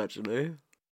don't know, actually.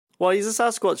 Well, he's a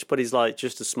Sasquatch, but he's like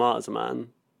just as smart as a man.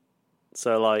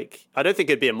 So, like, I don't think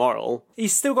it'd be immoral.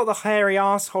 He's still got the hairy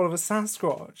asshole of a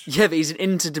Sasquatch. Yeah, but he's an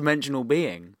interdimensional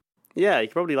being. Yeah, he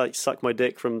could probably like suck my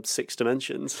dick from 6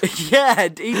 dimensions. Yeah,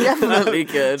 he definitely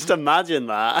could. Just imagine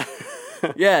that.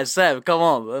 Yeah, Seb, come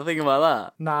on, think about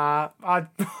that. Nah,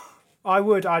 I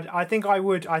would. I think I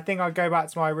would. I think I'd go back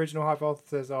to my original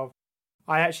hypothesis of,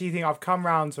 I actually think I've come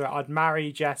round to it. I'd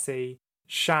marry Jesse,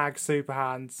 shag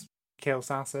Superhands, kill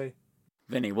Sassy.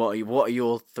 Vinny, what are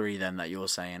your 3 then that you're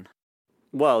saying?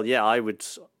 Well, yeah, I would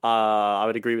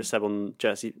agree with Seb on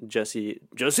Jesse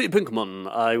Pinkman.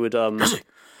 I would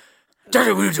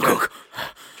Jesse, we need to cook.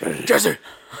 Jesse.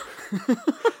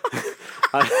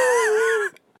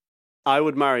 I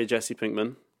would marry Jesse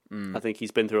Pinkman. I think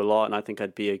he's been through a lot, and I think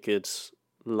I'd be a good,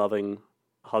 loving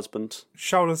husband.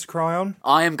 Shoulder to cry on.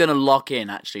 I am going to lock in,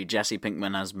 actually, Jesse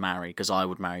Pinkman as marry, because I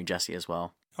would marry Jesse as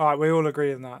well. All right, we all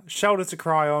agree on that. Shoulder to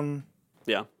cry on.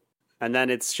 Yeah. And then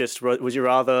it's just, would you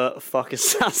rather fuck a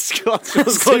Sasquatch or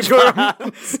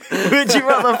Superhands? Would you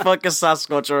rather fuck a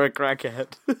Sasquatch or a crackhead?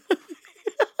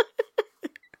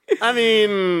 I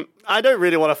mean, I don't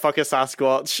really want to fuck a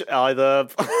Sasquatch either,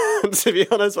 to be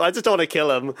honest. I just don't want to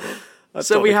kill him.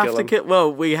 So we have to kill.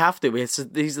 Well, we have to.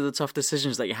 These are the tough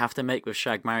decisions that you have to make with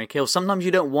shag, marry, kill. Sometimes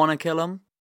you don't want to kill them,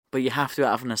 but you have to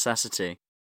out of necessity.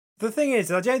 The thing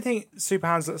is, I don't think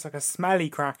Superhands looks like a smelly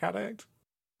crack addict.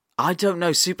 I don't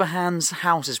know. Superhand's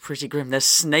house is pretty grim. There's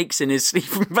snakes in his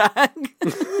sleeping bag.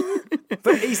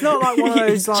 But he's not like one of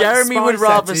those. Like, Jeremy would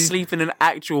rather sets sleep in an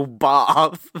actual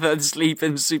bath than sleep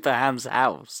in Superhand's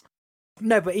house.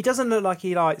 No, but he doesn't look like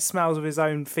he like smells of his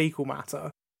own fecal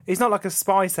matter. He's not like a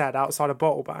spice head outside a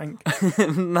bottle bank.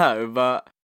 No, but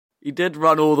he did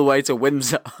run all the way to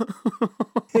Windsor.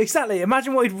 Exactly.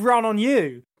 Imagine what he'd run on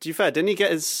you. To be fair, didn't he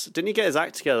get his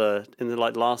act together in the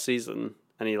last season,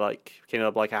 and he came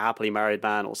up like a happily married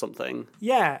man or something?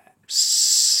 Yeah.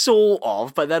 Sort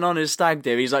of, but then on his stag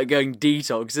do, he's like going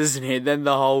detox, isn't he? And then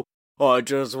the whole, I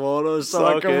just want to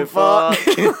suck and fuck.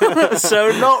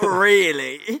 So not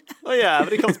really. Oh yeah,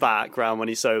 but he comes back round when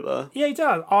he's sober. Yeah, he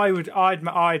does. I'd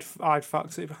fuck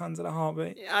Superhands in a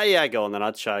heartbeat. Yeah, go on then.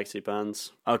 I'd shag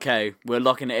Superhands. Okay, we're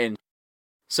locking it in.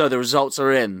 So the results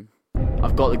are in.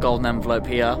 I've got the golden envelope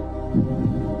here.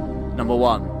 Number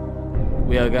 1,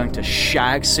 we are going to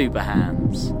shag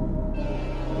Superhands.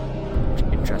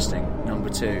 Interesting. Number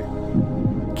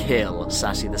 2, kill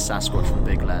Sassy the Sasquatch from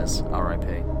Big Les,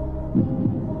 R.I.P.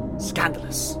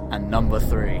 Scandalous. And number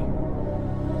 3,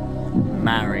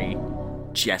 marry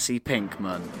Jesse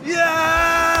Pinkman.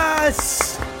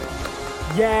 Yes!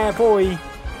 Yeah, boy.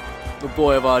 The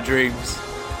boy of our dreams.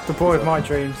 The boy of my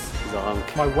dreams. He's a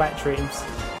hunk. My wet dreams.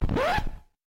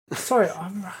 Sorry,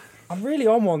 I'm really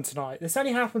on one tonight. This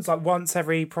only happens like once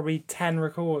every probably 10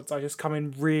 records. I just come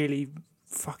in really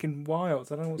fucking wild.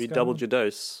 I don't know what's going on. You doubled your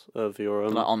dose of your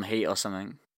Like on heat or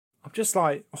something. I'm just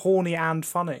like horny and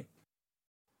funny.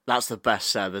 That's the best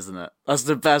Seb, isn't it? That's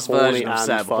the best Horny version of and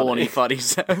Seb. funny. Horny, funny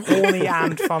Seb. Horny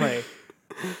and funny.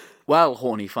 Well,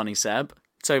 horny, funny Seb,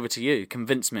 it's over to you.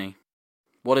 Convince me.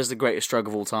 What is the greatest drug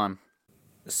of all time?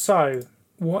 So,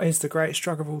 what is the greatest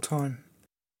drug of all time?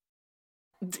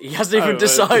 He hasn't even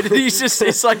decided. He's just,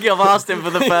 it's like I've asked him for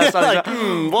the first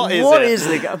time. What is what it? is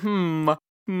the...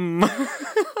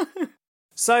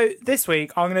 So this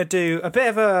week I'm going to do a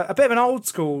bit of an old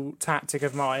school tactic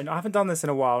of mine. I haven't done this in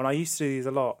a while, and I used to do these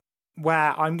a lot.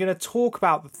 Where I'm going to talk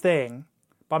about the thing,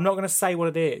 but I'm not going to say what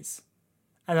it is,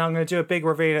 and then I'm going to do a big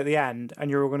reveal at the end, and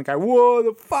you're all going to go, "Whoa,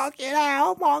 the fucking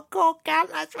hell! My God,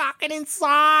 that's fucking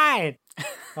insane!"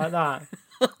 Like that.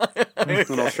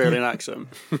 An Australian accent.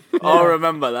 I'll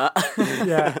remember that.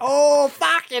 Yeah. Oh,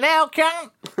 fucking hell,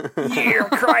 cunt! You're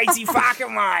crazy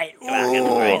fucking mate. Fucking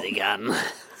crazy gun.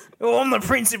 Oh, I'm the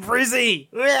Prince of Brizzy.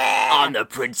 I'm the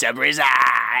Prince of Brizzy.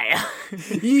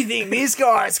 You think this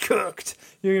guy's cooked?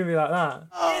 You're going to be like that.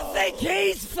 You think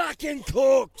he's fucking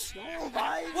cooked?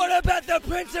 What about the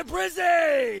Prince of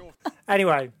Brizzy?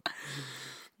 Anyway,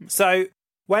 so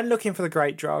when looking for the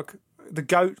great drug,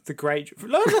 looking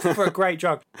for a great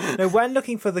drug. No, when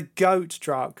looking for the goat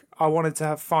drug, I wanted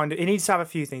to find it. It needs to have a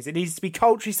few things. It needs to be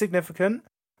culturally significant,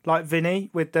 like Vinny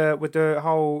with the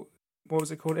whole, what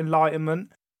was it called,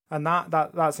 Enlightenment, and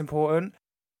that's important.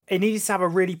 It needs to have a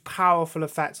really powerful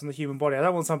effect on the human body. I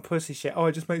don't want some pussy shit. Oh,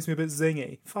 it just makes me a bit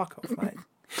zingy. Fuck off, mate.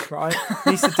 Right? It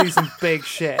needs to do some big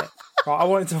shit. Right? I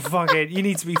want it to you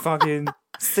need to be fucking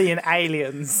seeing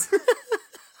aliens.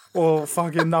 Or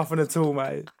fucking nothing at all,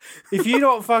 mate. If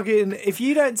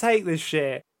you don't take this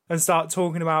shit and start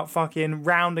talking about fucking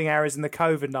rounding errors in the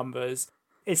COVID numbers,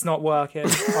 it's not working,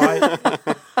 right?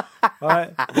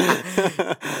 Right?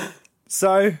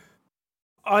 So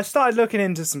I started looking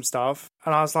into some stuff,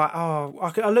 and I was like,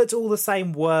 I looked at all the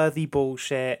same worthy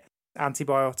bullshit,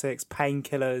 antibiotics,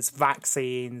 painkillers,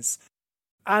 vaccines,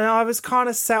 and I was kind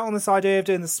of set on this idea of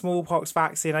doing the smallpox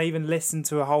vaccine. I even listened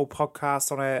to a whole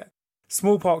podcast on it.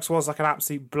 Smallpox was like an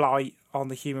absolute blight on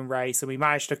the human race, and we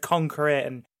managed to conquer it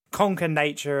and conquer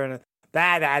nature and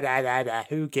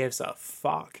who gives a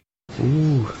fuck?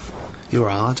 Ooh, you're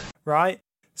hard. Right?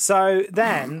 So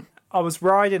then I was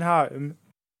riding home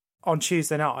on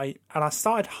Tuesday night, and I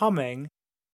started humming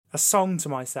a song to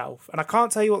myself. And I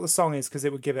can't tell you what the song is because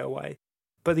it would give it away.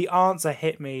 But the answer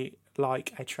hit me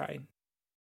like a train.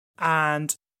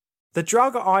 And the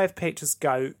drug I have picked as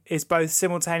GOAT is both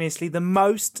simultaneously the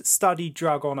most studied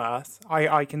drug on Earth,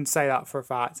 I can say that for a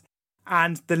fact,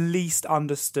 and the least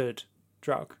understood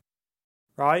drug,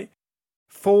 right?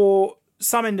 For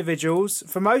some individuals,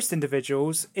 for most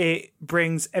individuals, it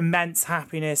brings immense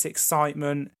happiness,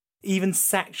 excitement, even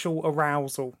sexual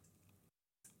arousal.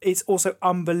 It's also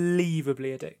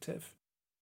unbelievably addictive.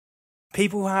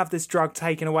 People who have this drug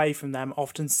taken away from them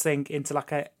often sink into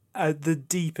like the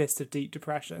deepest of deep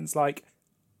depressions, like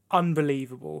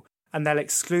unbelievable, and they'll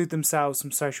exclude themselves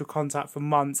from social contact for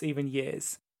months, even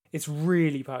years. It's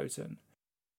really potent.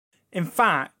 In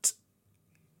fact,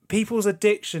 people's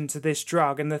addiction to this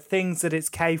drug and the things that it's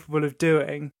capable of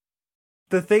doing,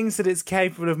 the things that it's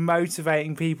capable of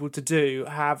motivating people to do,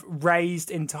 have raised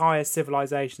entire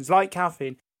civilizations. Like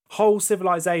caffeine, whole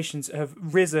civilizations have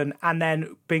risen and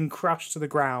then been crushed to the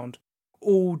ground,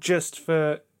 all just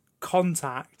for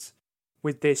contact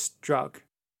with this drug.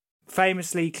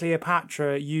 Famously,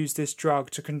 Cleopatra used this drug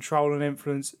to control and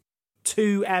influence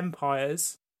 2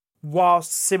 empires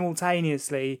whilst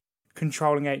simultaneously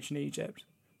controlling ancient Egypt.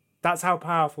 That's how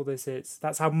powerful this is.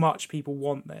 That's how much people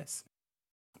want this.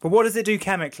 But what does it do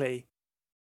chemically?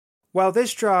 Well,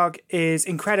 this drug is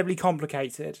incredibly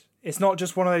complicated. It's not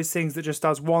just one of those things that just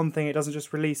does one thing. It doesn't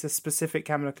just release a specific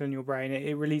chemical in your brain.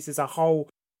 It releases a whole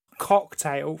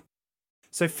cocktail.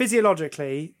 So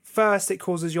physiologically, first it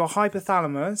causes your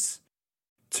hypothalamus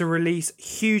to release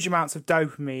huge amounts of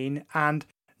dopamine and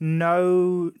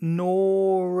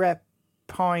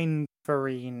norepinephrine.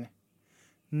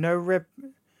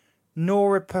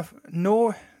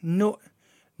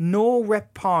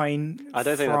 Norepinephrine. I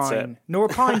don't think that's it.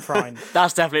 Norepinephrine.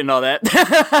 That's definitely not it.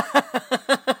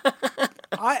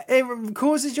 It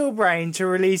causes your brain to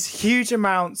release huge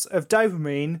amounts of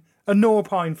dopamine and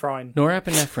norepinephrine.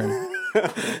 Norepinephrine.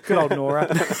 Good old Nora.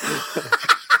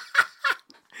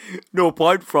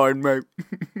 Norepinephrine, mate.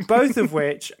 Both of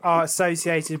which are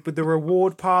associated with the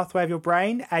reward pathway of your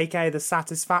brain, aka the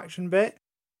satisfaction bit.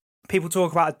 People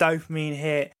talk about a dopamine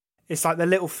hit. It's like the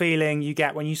little feeling you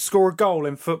get when you score a goal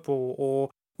in football or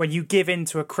when you give in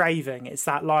to a craving. It's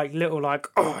that like little like,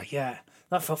 oh yeah,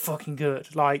 that felt fucking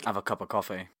good. Like, Have a cup of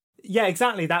coffee. Yeah,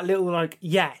 exactly. That little like,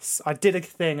 yes, I did a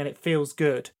thing and it feels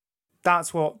good.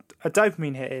 That's what a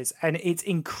dopamine hit is. And it's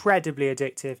incredibly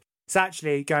addictive. It's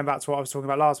actually, going back to what I was talking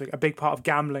about last week, a big part of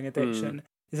gambling addiction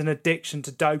is an addiction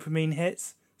to dopamine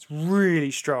hits. It's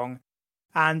really strong.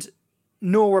 And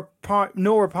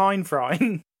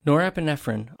norepinephrine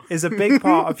is a big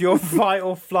part of your fight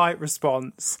or flight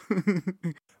response.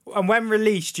 And when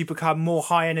released, you become more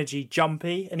high energy,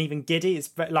 jumpy, and even giddy. It's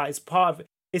part of.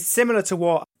 It's similar to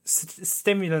what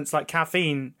stimulants like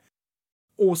caffeine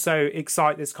also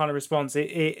excite this kind of response.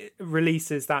 It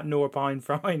releases that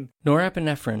norepinephrine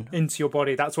into your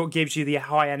body. That's what gives you the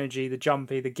high energy, the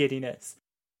jumpy, the giddiness.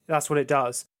 That's what it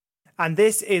does. And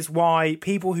this is why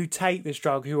people who take this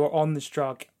drug, who are on this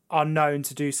drug, are known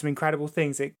to do some incredible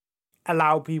things. It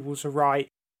allow people to write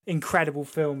incredible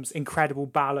films, incredible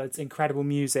ballads, incredible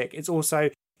music. It's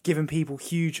also given people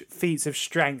huge feats of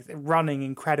strength, running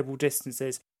incredible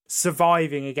distances,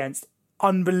 surviving against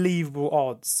unbelievable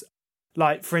odds.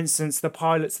 Like, for instance, the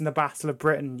pilots in the Battle of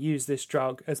Britain used this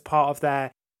drug as part of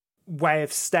their way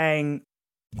of staying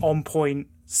on point,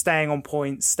 staying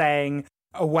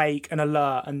awake and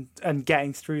alert and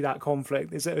getting through that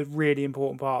conflict is a really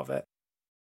important part of it.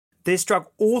 This drug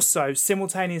also,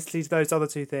 simultaneously to those other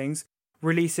 2 things,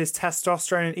 releases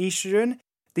testosterone and estrogen.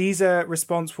 These are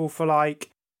responsible for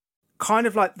like, kind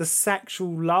of like the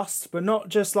sexual lust, but not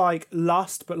just like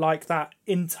lust, but like that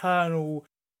internal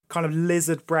kind of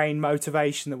lizard brain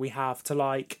motivation that we have to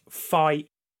like fight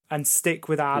and stick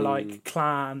with our like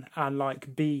clan and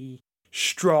like be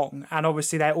strong. And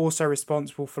obviously they're also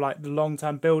responsible for like the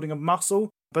long-term building of muscle,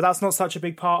 but that's not such a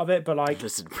big part of it. But like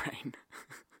lizard brain.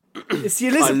 It's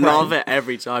your lizard I brain. love it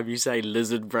every time you say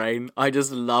lizard brain. I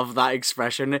just love that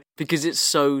expression because it's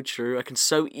so true. I can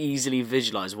so easily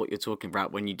visualize what you're talking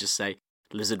about when you just say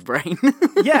lizard brain.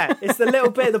 Yeah, it's the little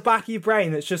bit at the back of your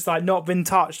brain that's just like not been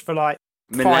touched for like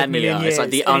 5 million years. It's like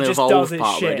the and unevolved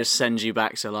part where it just sends you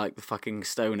back to like the fucking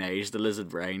Stone Age, the lizard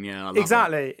brain. Yeah, I love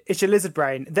exactly. It. It's your lizard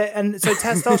brain. And so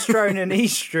testosterone and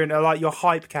estrogen are like your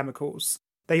hype chemicals.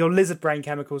 They're your lizard brain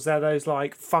chemicals. They're those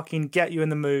like fucking get you in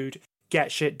the mood,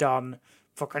 get shit done,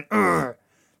 fucking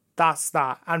that's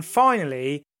that. And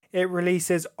finally, it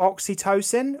releases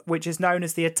oxytocin, which is known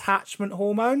as the attachment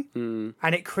hormone.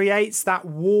 And it creates that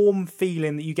warm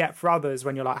feeling that you get for others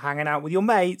when you're like hanging out with your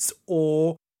mates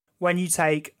or when you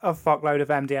take a fuckload of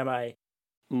MDMA.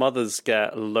 Mothers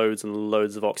get loads and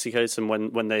loads of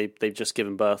oxytocin when they've just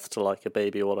given birth to like a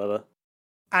baby or whatever.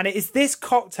 And it is this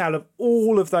cocktail of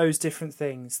all of those different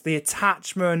things. The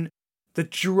attachment, the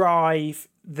drive,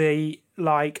 the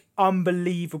like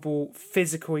unbelievable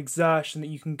physical exertion that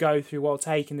you can go through while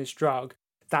taking this drug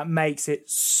that makes it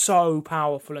so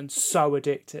powerful and so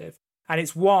addictive. And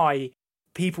it's why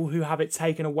people who have it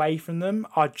taken away from them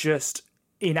are just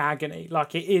in agony.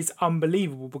 Like, it is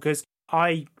unbelievable, because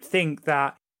I think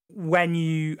that when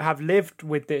you have lived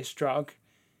with this drug,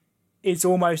 it's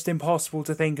almost impossible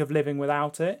to think of living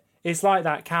without it. It's like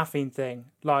that caffeine thing.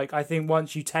 Like, I think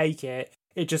once you take it,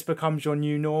 it just becomes your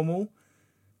new normal.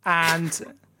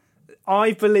 And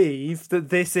I believe that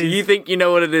this is... Do you think you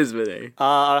know what it is, Vinny?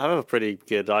 I have a pretty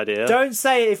good idea. Don't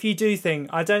say it if you do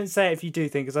think. I don't say it if you do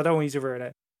think, because I don't want you to ruin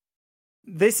it.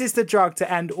 This is the drug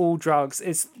to end all drugs.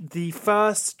 It's the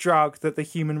first drug that the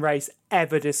human race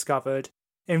ever discovered.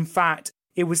 In fact,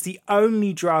 it was the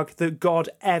only drug that God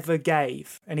ever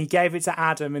gave. And he gave it to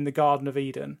Adam in the Garden of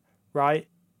Eden, right?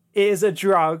 It is a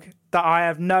drug that I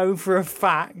have known for a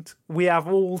fact we have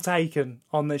all taken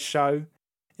on this show.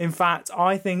 In fact,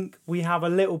 I think we have a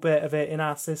little bit of it in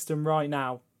our system right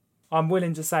now. I'm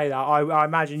willing to say that. I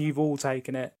imagine you've all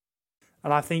taken it.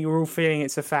 And I think you're all feeling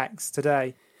its effects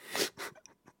today.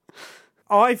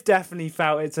 I've definitely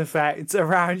felt its effects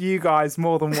around you guys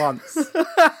more than once.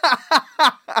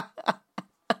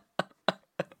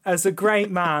 As a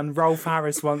great man, Rolf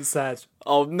Harris once said...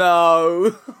 Oh,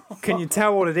 no. Can you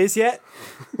tell what it is yet?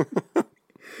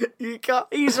 You can't...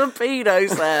 He's a pedo,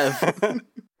 Seth.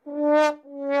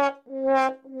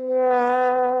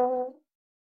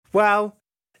 Well,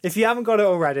 if you haven't got it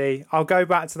already, I'll go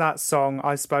back to that song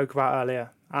I spoke about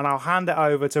earlier, and I'll hand it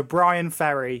over to Brian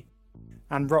Ferry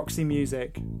and Roxy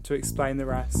Music to explain the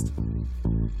rest.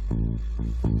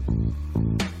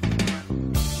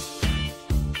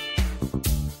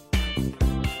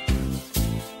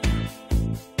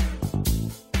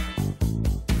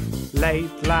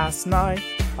 Late last night,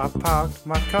 I parked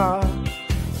my car,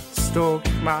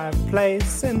 stalked my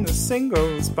place in the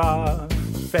singles bar,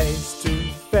 face to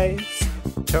face,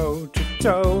 toe to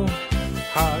toe,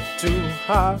 heart to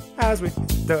heart as we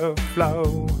hit the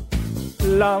flow.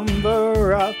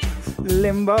 Lumber up,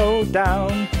 limbo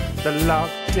down, the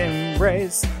locked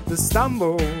embrace, the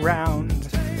stumble round.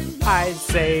 I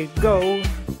say go,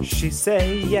 she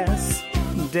say yes,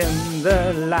 dim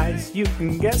the lights, you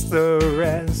can guess the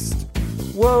rest.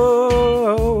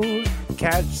 Whoa,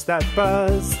 catch that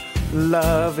buzz,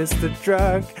 love is the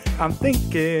drug I'm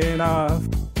thinking of.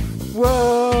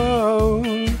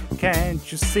 Whoa,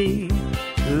 can't you see,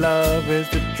 love is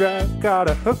the drug, got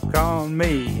a hook on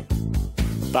me.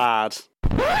 Bad.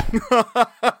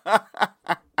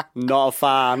 Not a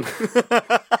fan.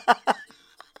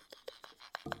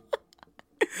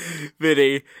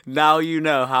 Vinny, now you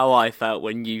know how I felt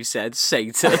when you said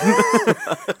Satan.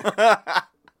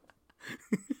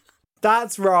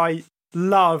 That's right.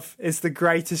 Love is the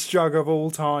greatest drug of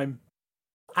all time.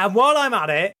 And while I'm at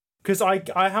it, because I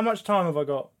how much time have I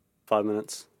got? 5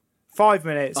 minutes. 5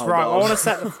 minutes, oh, right? God.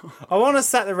 I want to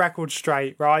set the record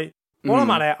straight, right? While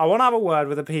I'm at it, I want to have a word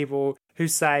with the people who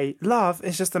say love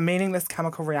is just a meaningless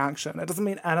chemical reaction. It doesn't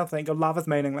mean anything. Your love is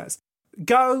meaningless.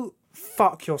 Go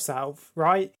fuck yourself,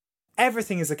 right?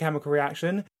 Everything is a chemical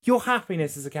reaction. Your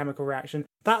happiness is a chemical reaction.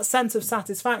 That sense of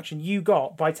satisfaction you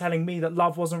got by telling me that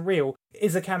love wasn't real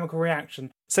is a chemical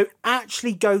reaction. So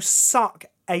actually go suck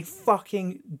a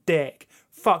fucking dick.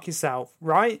 Fuck yourself,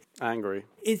 right? Angry.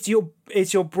 It's your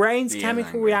brain's Yeah,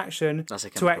 chemical angry. reaction That's a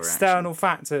to chemical external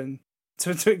factors.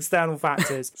 To external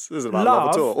factors. This isn't about love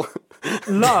at all.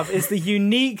 Love is the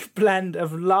unique blend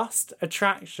of lust,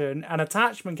 attraction, and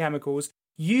attachment chemicals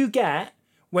you get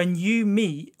when you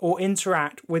meet or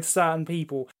interact with certain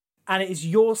people. And it is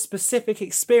your specific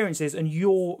experiences and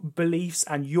your beliefs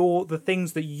and the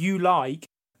things that you like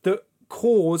that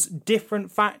cause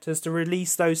different factors to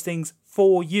release those things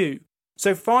for you.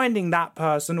 So finding that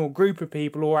person or group of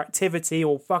people or activity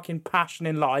or fucking passion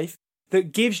in life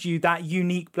that gives you that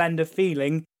unique blend of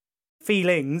feelings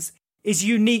is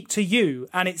unique to you,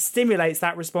 and it stimulates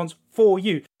that response for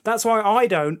you. That's why I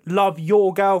don't love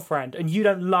your girlfriend and you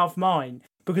don't love mine,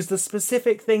 because the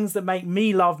specific things that make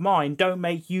me love mine don't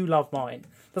make you love mine.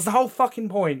 That's the whole fucking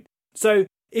point. So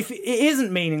if it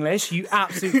isn't meaningless, you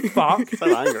absolute fuck,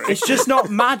 So angry. it's just not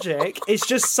magic, it's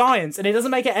just science, and it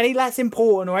doesn't make it any less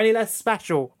important or any less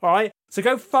special, alright? So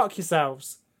go fuck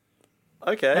yourselves.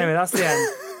 Okay. Anyway, that's the end.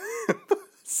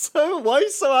 So why are you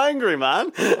so angry,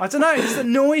 man? I don't know, it just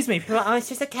annoys me. People are like, oh, it's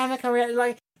just a chemical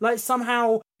reaction. Like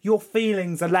somehow your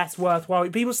feelings are less worthwhile.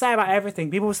 People say about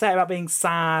everything. People say about being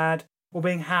sad or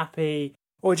being happy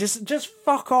or just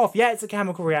fuck off. Yeah, it's a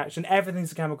chemical reaction.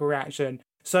 Everything's a chemical reaction.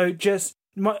 So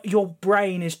your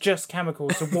brain is just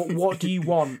chemicals. So what do you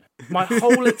want? My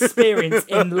whole experience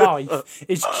in life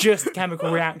is just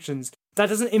chemical reactions. That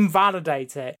doesn't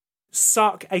invalidate it.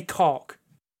 Suck a cock.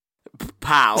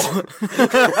 Pow. Shall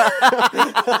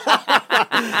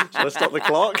I stop the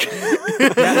clock?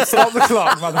 Yeah, stop the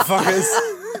clock, motherfuckers.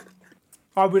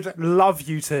 I would love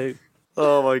you to.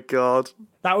 Oh my god.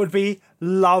 That would be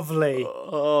lovely.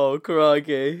 Oh,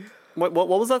 crikey. What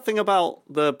was that thing about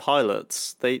the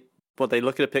pilots? They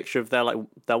look at a picture of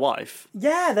their wife?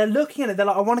 Yeah, they're looking at it. They're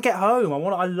like, I want to get home.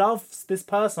 I love this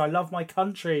person. I love my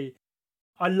country.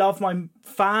 I love my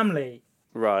family.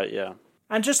 Right, yeah.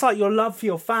 And just like your love for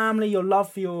your family, your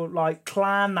love for your like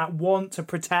clan, that want to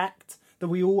protect that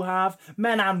we all have,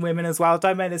 men and women as well.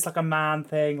 Don't make this like a man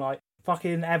thing. Like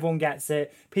fucking everyone gets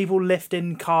it. People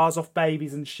lifting cars off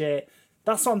babies and shit.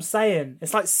 That's what I'm saying.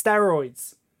 It's like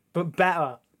steroids, but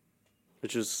better.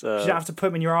 Which is you don't have to put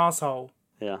them in your asshole.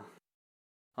 Yeah.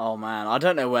 Oh man, I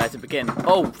don't know where to begin.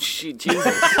 Oh shit,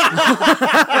 Jesus!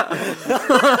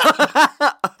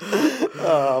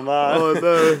 Oh man! Oh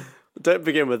no! Don't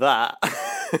begin with that.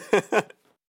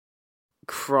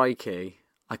 Crikey!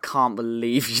 I can't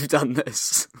believe you've done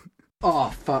this. Oh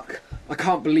fuck! I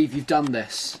can't believe you've done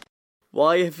this.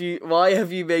 Why have you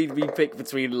made me pick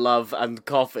between love and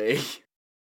coffee?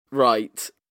 Right.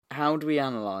 How do we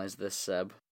analyse this,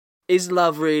 Seb? Is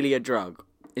love really a drug?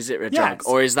 Is it a drug?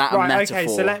 Or is that a metaphor? Okay,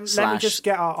 so let me just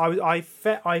get out. I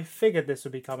figured this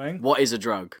would be coming. What is a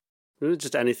drug?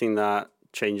 Just anything that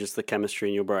changes the chemistry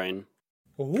in your brain.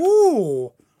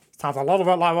 Ooh! Sounds a little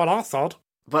bit like what I thought.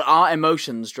 But are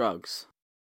emotions drugs?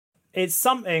 It's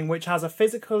something which has a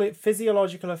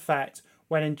physiological effect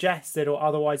when ingested or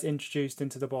otherwise introduced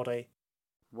into the body.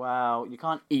 Well, you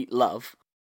can't eat love.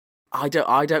 I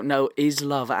don't know. Is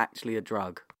love actually a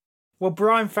drug? Well,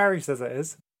 Brian Ferry says it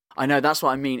is. I know, that's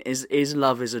what I mean. Is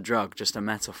love is a drug just a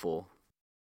metaphor?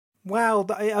 Well,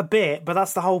 a bit, but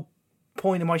that's the whole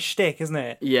point of my shtick, isn't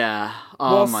it? Yeah.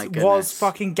 Oh my goodness. Was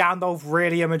fucking Gandalf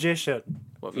really a magician?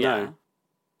 Well, yeah. No.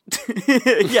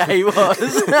 Yeah, he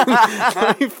was.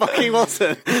 No, he fucking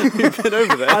wasn't. We've been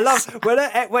over this. I love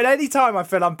when any time I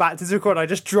feel I'm back to record, I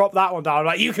just drop that one down. I'm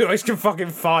like, you guys can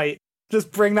fucking fight.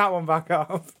 Just bring that one back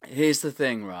up. Here's the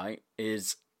thing, right?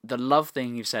 Is the love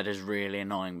thing you said is really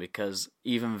annoying because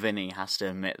even Vinny has to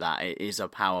admit that it is a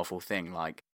powerful thing.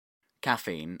 Like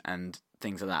caffeine and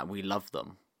things like that, we love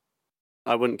them.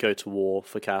 I wouldn't go to war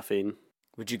for caffeine.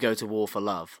 Would you go to war for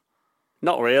love?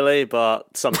 Not really,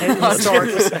 but something.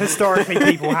 Historically,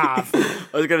 people have.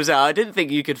 I was going to say, I didn't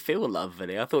think you could feel love,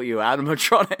 Vinny. I thought you were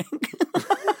animatronic.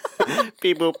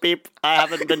 Beep boop beep. I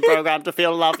haven't been programmed to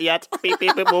feel love yet. Beep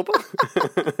beep beep boop.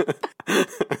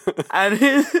 And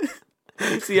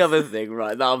it's the other thing,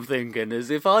 right, that I'm thinking is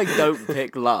if I don't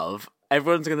pick love,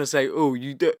 everyone's going to say, oh,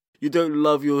 you don't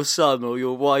love your son or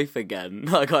your wife again.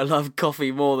 Like, I love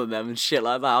coffee more than them and shit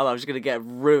like that. I'm just going to get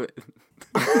ruined.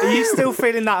 Are you still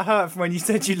feeling that hurt from when you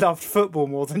said you loved football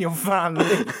more than your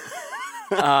family?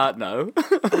 No.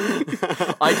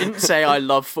 I didn't say I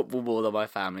love football more than my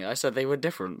family. I said they were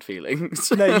different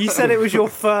feelings. No, you said it was your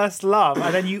first love,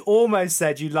 and then you almost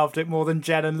said you loved it more than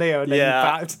Jen and Leo, and then you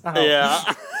backed out.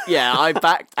 Yeah. Yeah, I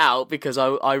backed out because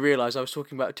I realised I was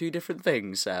talking about two different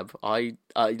things, Seb. I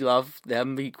love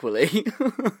them equally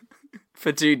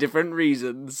for two different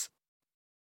reasons.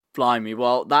 Blimey,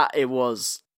 well,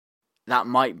 that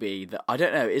might be, I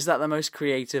don't know, is that the most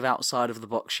creative outside of the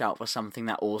box shout for something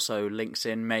that also links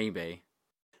in, maybe?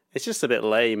 It's just a bit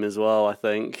lame as well, I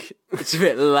think. It's a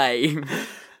bit lame.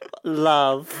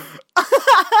 Love.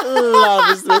 Love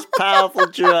is the most powerful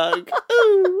drug.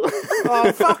 Ooh.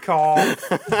 Oh, fuck off.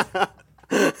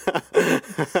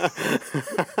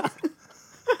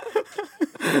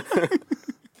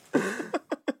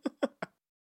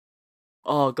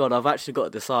 Oh, God, I've actually got to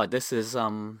decide. This is,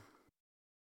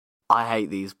 I hate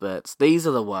these bits. These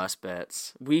are the worst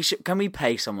bits. Can we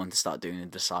pay someone to start doing the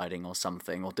deciding or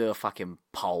something, or do a fucking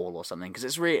poll or something?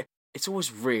 Because it's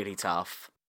always really tough.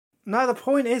 No, the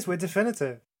point is we're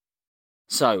definitive.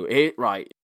 So,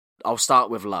 right, I'll start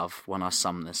with love when I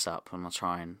sum this up, when I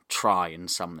try and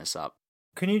sum this up.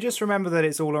 Can you just remember that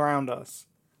it's all around us?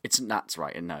 That's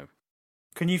right, and no.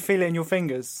 Can you feel it in your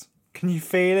fingers? Can you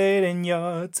feel it in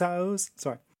your toes?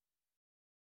 Sorry.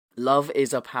 Love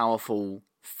is a powerful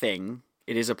thing.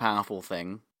 It is a powerful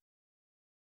thing.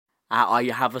 I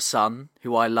have a son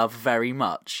who I love very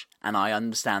much, and I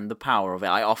understand the power of it.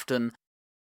 I often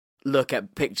look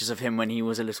at pictures of him when he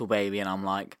was a little baby, and I'm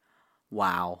like,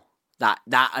 wow,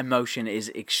 That emotion is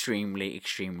extremely,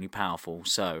 extremely powerful.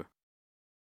 So,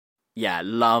 yeah,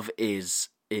 love is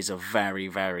a very,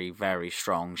 very, very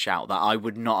strong shout that I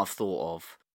would not have thought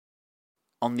of.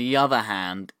 On the other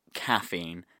hand,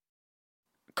 caffeine.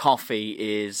 Coffee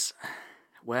is...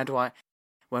 Where do I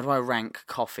rank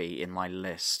coffee in my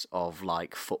list of,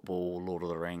 like, football, Lord of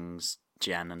the Rings,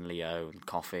 Jen and Leo, and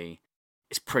coffee?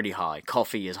 It's pretty high.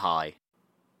 Coffee is high.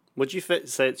 Would you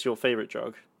say it's your favourite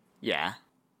drug? Yeah.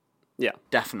 Yeah.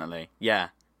 Definitely. Yeah.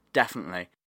 Definitely.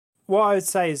 What I would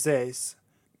say is this.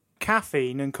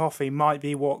 Caffeine and coffee might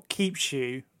be what keeps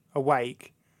you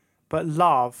awake, but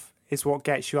love is what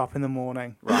gets you up in the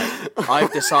morning. Right.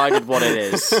 I've decided what it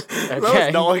is. Okay. That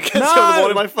was not what gets you up in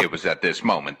the morning, my It was at this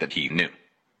moment that he knew.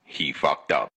 He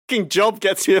fucked up. fucking job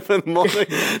gets me up in the morning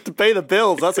to pay the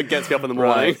bills. That's what gets me up in the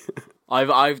morning. Right.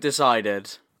 I've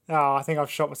decided. Oh, I think I've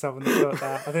shot myself in the foot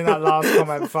there. I think that last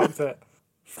comment fucked it.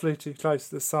 Flew too close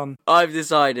to the sun. I've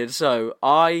decided. So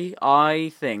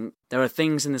I think there are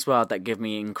things in this world that give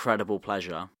me incredible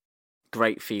pleasure,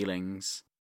 great feelings,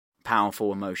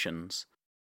 powerful emotions.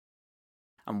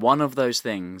 And one of those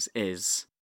things is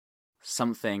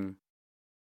something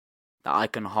that I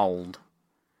can hold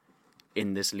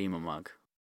in this Lima mug,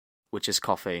 which is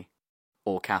coffee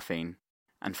or caffeine.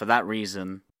 And for that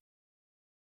reason,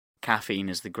 caffeine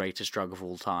is the greatest drug of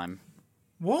all time.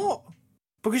 What?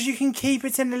 Because you can keep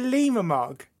it in a Lima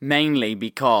mug? Mainly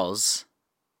because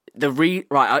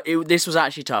this was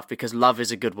actually tough because love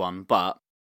is a good one, but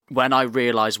when I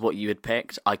realised what you had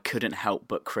picked, I couldn't help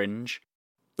but cringe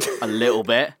a little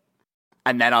bit.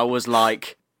 And then I was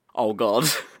like, oh God,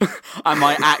 am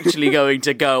I actually going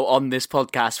to go on this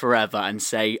podcast forever and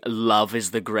say love is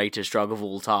the greatest drug of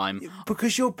all time?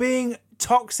 Because you're being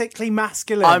toxically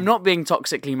masculine. I'm not being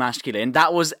toxically masculine.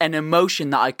 That was an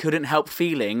emotion that I couldn't help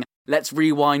feeling. Let's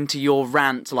rewind to your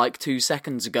rant like 2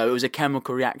 seconds ago. It was a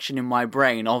chemical reaction in my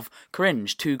brain of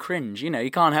cringe, too cringe. You know, you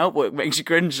can't help what makes you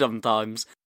cringe sometimes.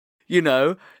 You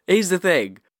know, here's the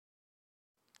thing.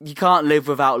 You can't live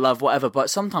without love, whatever, but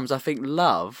sometimes I think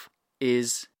love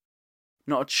is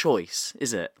not a choice,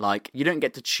 is it? Like, you don't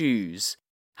get to choose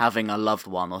having a loved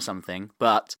one or something,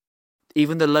 but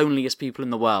even the loneliest people in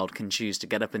the world can choose to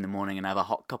get up in the morning and have a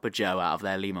hot cup of joe out of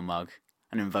their Lima mug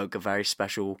and invoke a very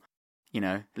special, you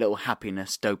know, little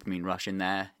happiness dopamine rush in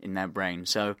their brain.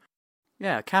 So,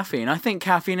 yeah, caffeine. I think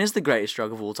caffeine is the greatest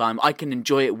drug of all time. I can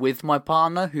enjoy it with my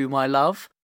partner, whom I love,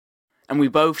 and we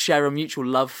both share a mutual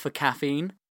love for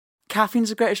caffeine. Caffeine's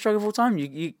the greatest drug of all time.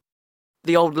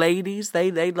 The old ladies, they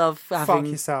love having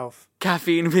Fuck yourself.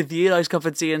 Caffeine with you, nice cup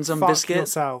of tea and some Fuck biscuits.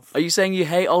 yourself. Are you saying you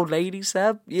hate old ladies,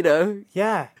 Seb? You know?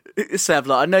 Yeah. Seb,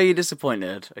 like, I know you're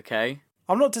disappointed, okay?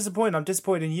 I'm not disappointed, I'm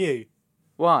disappointed in you.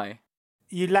 Why?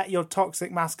 You let your toxic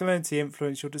masculinity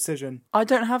influence your decision. I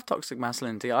don't have toxic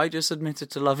masculinity. I just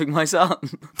admitted to loving my son.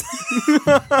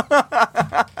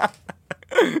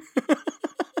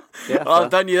 Yeah, I've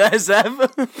done you there, Seb.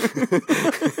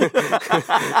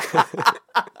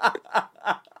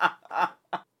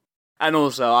 And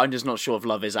also, I'm just not sure if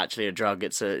love is actually a drug.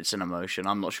 It's an emotion.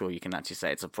 I'm not sure you can actually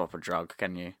say it's a proper drug,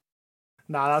 can you?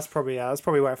 Nah, that's probably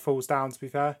where it falls down, to be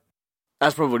fair.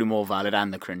 That's probably more valid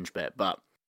and the cringe bit, but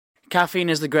caffeine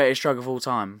is the greatest drug of all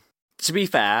time. To be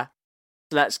fair,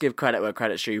 let's give credit where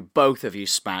credit's due. Both of you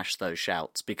smashed those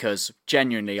shouts because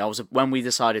genuinely, when we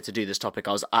decided to do this topic,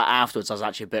 afterwards I was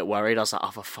actually a bit worried. I was like, oh,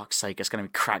 for fuck's sake, it's going to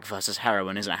be crack versus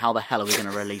heroin, isn't it? How the hell are we going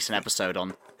to release an episode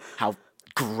on how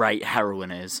great heroin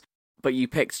is? But you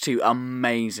picked two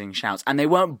amazing shouts, and they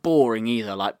weren't boring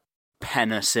either, like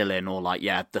penicillin or like,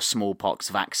 yeah, the smallpox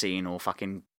vaccine or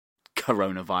fucking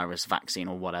coronavirus vaccine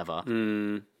or whatever.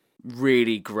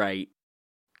 Really great,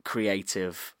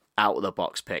 creative,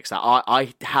 out-of-the-box picks that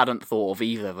I hadn't thought of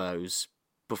either of those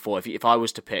before. If I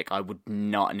was to pick, I would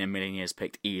not in a million years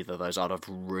picked either of those. I'd have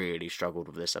really struggled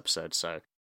with this episode, so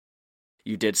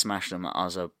you did smash them.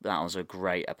 That was a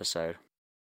great episode.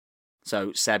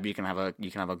 So Seb, you can have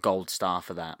a gold star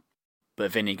for that, but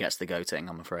Vinny gets the goating,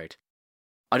 I'm afraid.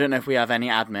 I don't know if we have any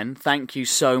admin. Thank you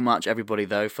so much, everybody,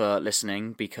 though, for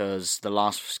listening, because the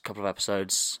last couple of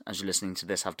episodes, as you're listening to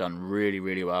this, have done really,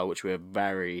 really well, which we're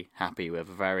very happy with,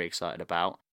 very excited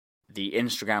about. The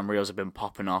Instagram Reels have been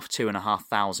popping off,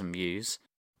 2,500 views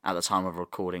at the time of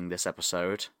recording this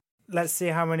episode. Let's see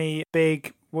how many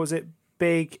big,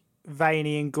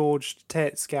 veiny, engorged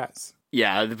tits gets.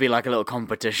 Yeah, it'd be like a little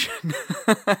competition.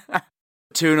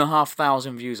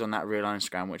 2,500 views on that reel on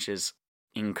Instagram, which is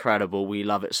incredible. We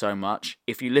love it so much.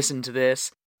 If you listen to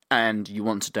this and you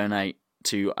want to donate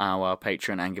to our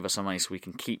Patreon and give us some money so we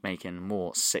can keep making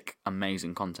more sick,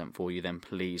 amazing content for you, then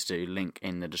please do. Link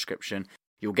in the description.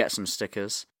 You'll get some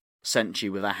stickers. sent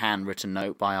you with a handwritten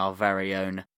note by our very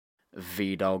own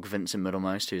V-Dog, Vincent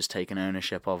Middlemost, who has taken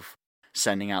ownership of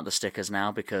sending out the stickers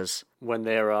now because... when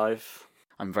they arrive.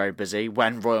 I'm very busy.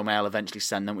 When Royal Mail eventually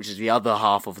send them, which is the other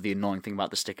half of the annoying thing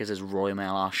about the stickers, is Royal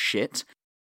Mail are shit.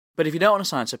 But if you don't want to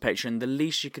sign to Patreon, the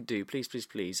least you could do, please, please,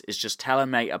 please, is just tell a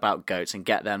mate about Goats and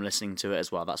get them listening to it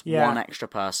as well. That's one extra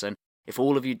person. If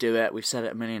all of you do it, we've said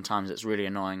it a million times, it's really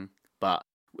annoying, but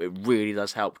it really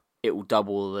does help. It will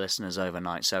double the listeners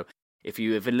overnight. So if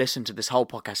you ever listen to this whole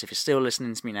podcast, if you're still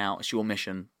listening to me now, it's your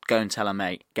mission. Go and tell a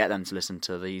mate. Get them to listen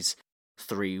to these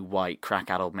 3 white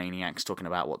crack-addled maniacs talking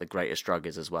about what the greatest drug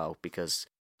is as well, because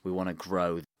we want to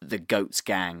grow the Goats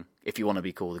Gang, if you want to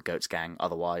be called the Goats Gang.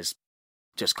 Otherwise,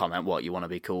 just comment what you want to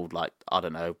be called. Like, I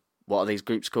don't know, what are these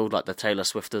groups called? Like the Taylor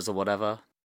Swifters or whatever?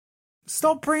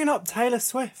 Stop bringing up Taylor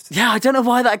Swift. Yeah, I don't know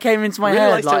why that came into my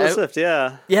head. Like Taylor Swift,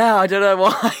 yeah. Yeah, I don't know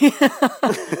why.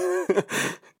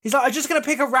 He's like, I'm just going to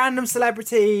pick a random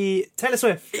celebrity, Taylor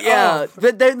Swift. Yeah,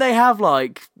 but don't they have,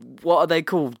 like, what are they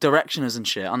called? Directioners and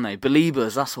shit, aren't they?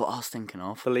 Beliebers, that's what I was thinking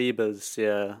of. Beliebers,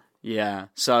 yeah. Yeah,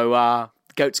 so,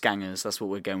 Goats Gangers, that's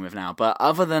what we're going with now. But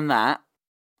other than that,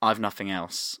 I've nothing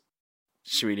else.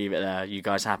 Should we leave it there? You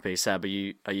guys happy? Seb, are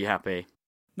you happy?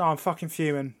 No, I'm fucking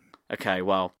fuming. Okay,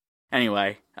 well,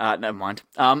 anyway, never mind.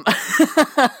 On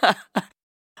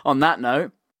that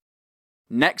note,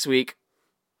 next week,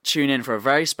 tune in for a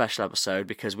very special episode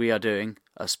because we are doing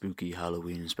a spooky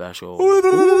Halloween special.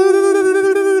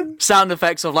 Sound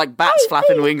effects of like bats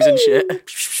flapping wings and shit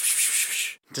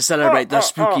to celebrate the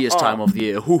spookiest time of the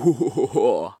year.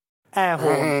 Air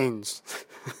horns.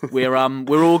 We're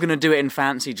all gonna do it in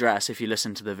fancy dress. If you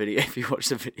listen to the video, if you watch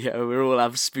the video, we'll all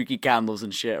have spooky candles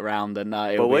and shit around, and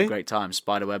it'll be a great time.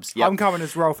 Spiderwebs. Yep. I'm coming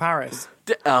as Rolf Harris.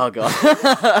 Oh god.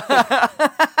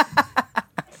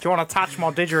 Do you want to touch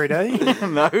my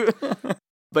didgeridoo? No.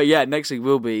 But yeah, next week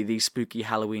will be the spooky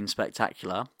Halloween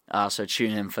spectacular. So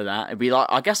tune in for that. It'd be like,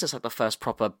 I guess it's like the first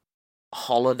proper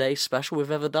holiday special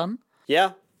we've ever done.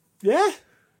 Yeah. Yeah.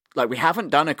 Like, we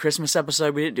haven't done a Christmas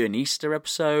episode. We didn't do an Easter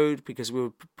episode because we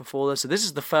were before this. So this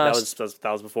is the first.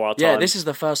 That was before our time. Yeah, this is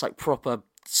the first like proper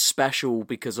special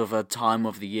because of a time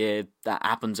of the year that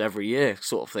happens every year,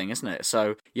 sort of thing, isn't it?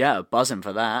 So yeah, buzzing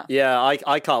for that. Yeah,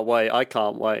 I can't wait. I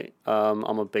can't wait. I'm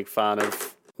a big fan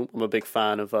of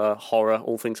horror,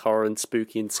 all things horror and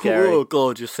spooky and scary. Oh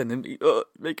god, you're sending me,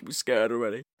 making me scared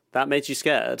already. That made you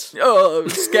scared? Oh,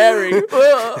 scary.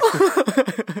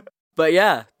 But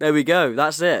yeah, there we go.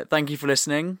 That's it. Thank you for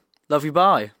listening. Love you.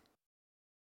 Bye.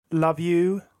 Love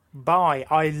you. Bye.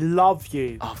 I love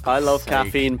you. Oh, I love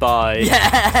caffeine. Bye.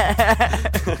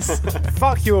 Yes.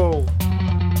 Fuck you all.